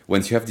that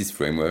once you have this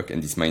framework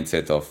and this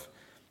mindset of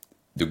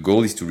the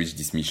goal is to reach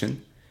this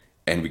mission,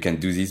 and we can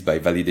do this by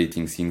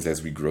validating things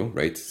as we grow,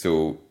 right?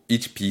 So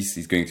each piece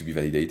is going to be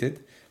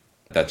validated.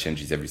 That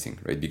changes everything,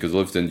 right? Because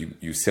all of a sudden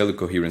you sell a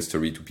coherent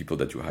story to people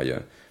that you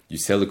hire. You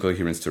sell a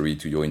coherent story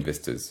to your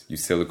investors. You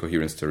sell a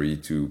coherent story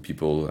to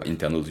people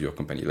internal to your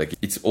company. Like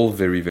it's all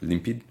very, very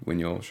limpid when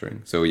you're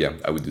sharing. So yeah,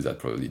 I would do that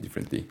probably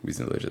differently with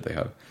the knowledge that I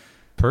have.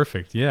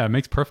 Perfect. Yeah, it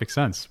makes perfect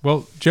sense.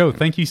 Well, Joe,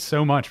 thank you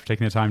so much for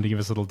taking the time to give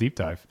us a little deep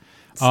dive.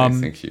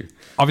 Thank you.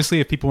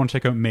 Obviously, if people want to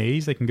check out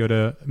Maze, they can go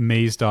to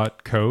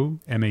maze.co,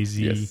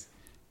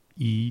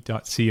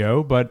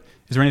 maze.co. But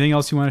is there anything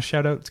else you want to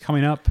shout out that's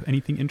coming up?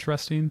 Anything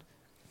interesting?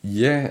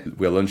 Yeah,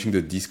 we're launching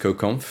the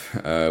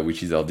DiscoConf,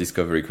 which is our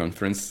discovery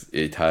conference.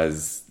 It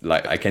has,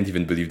 I can't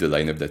even believe the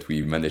lineup that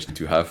we managed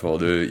to have for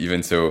the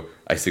event. So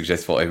I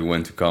suggest for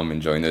everyone to come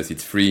and join us.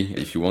 It's free.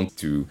 If you want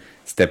to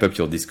step up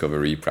your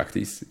discovery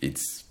practice,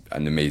 it's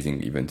an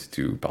amazing event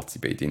to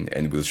participate in,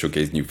 and we'll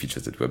showcase new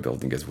features that we're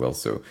building as well.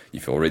 So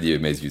if you're already a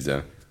Maze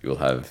user, you'll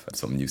have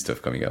some new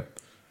stuff coming up.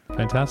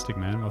 Fantastic,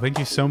 man. Well, thank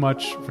you so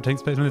much for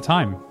taking the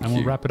time, and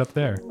we'll wrap it up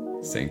there.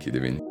 Thank you,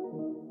 Devin.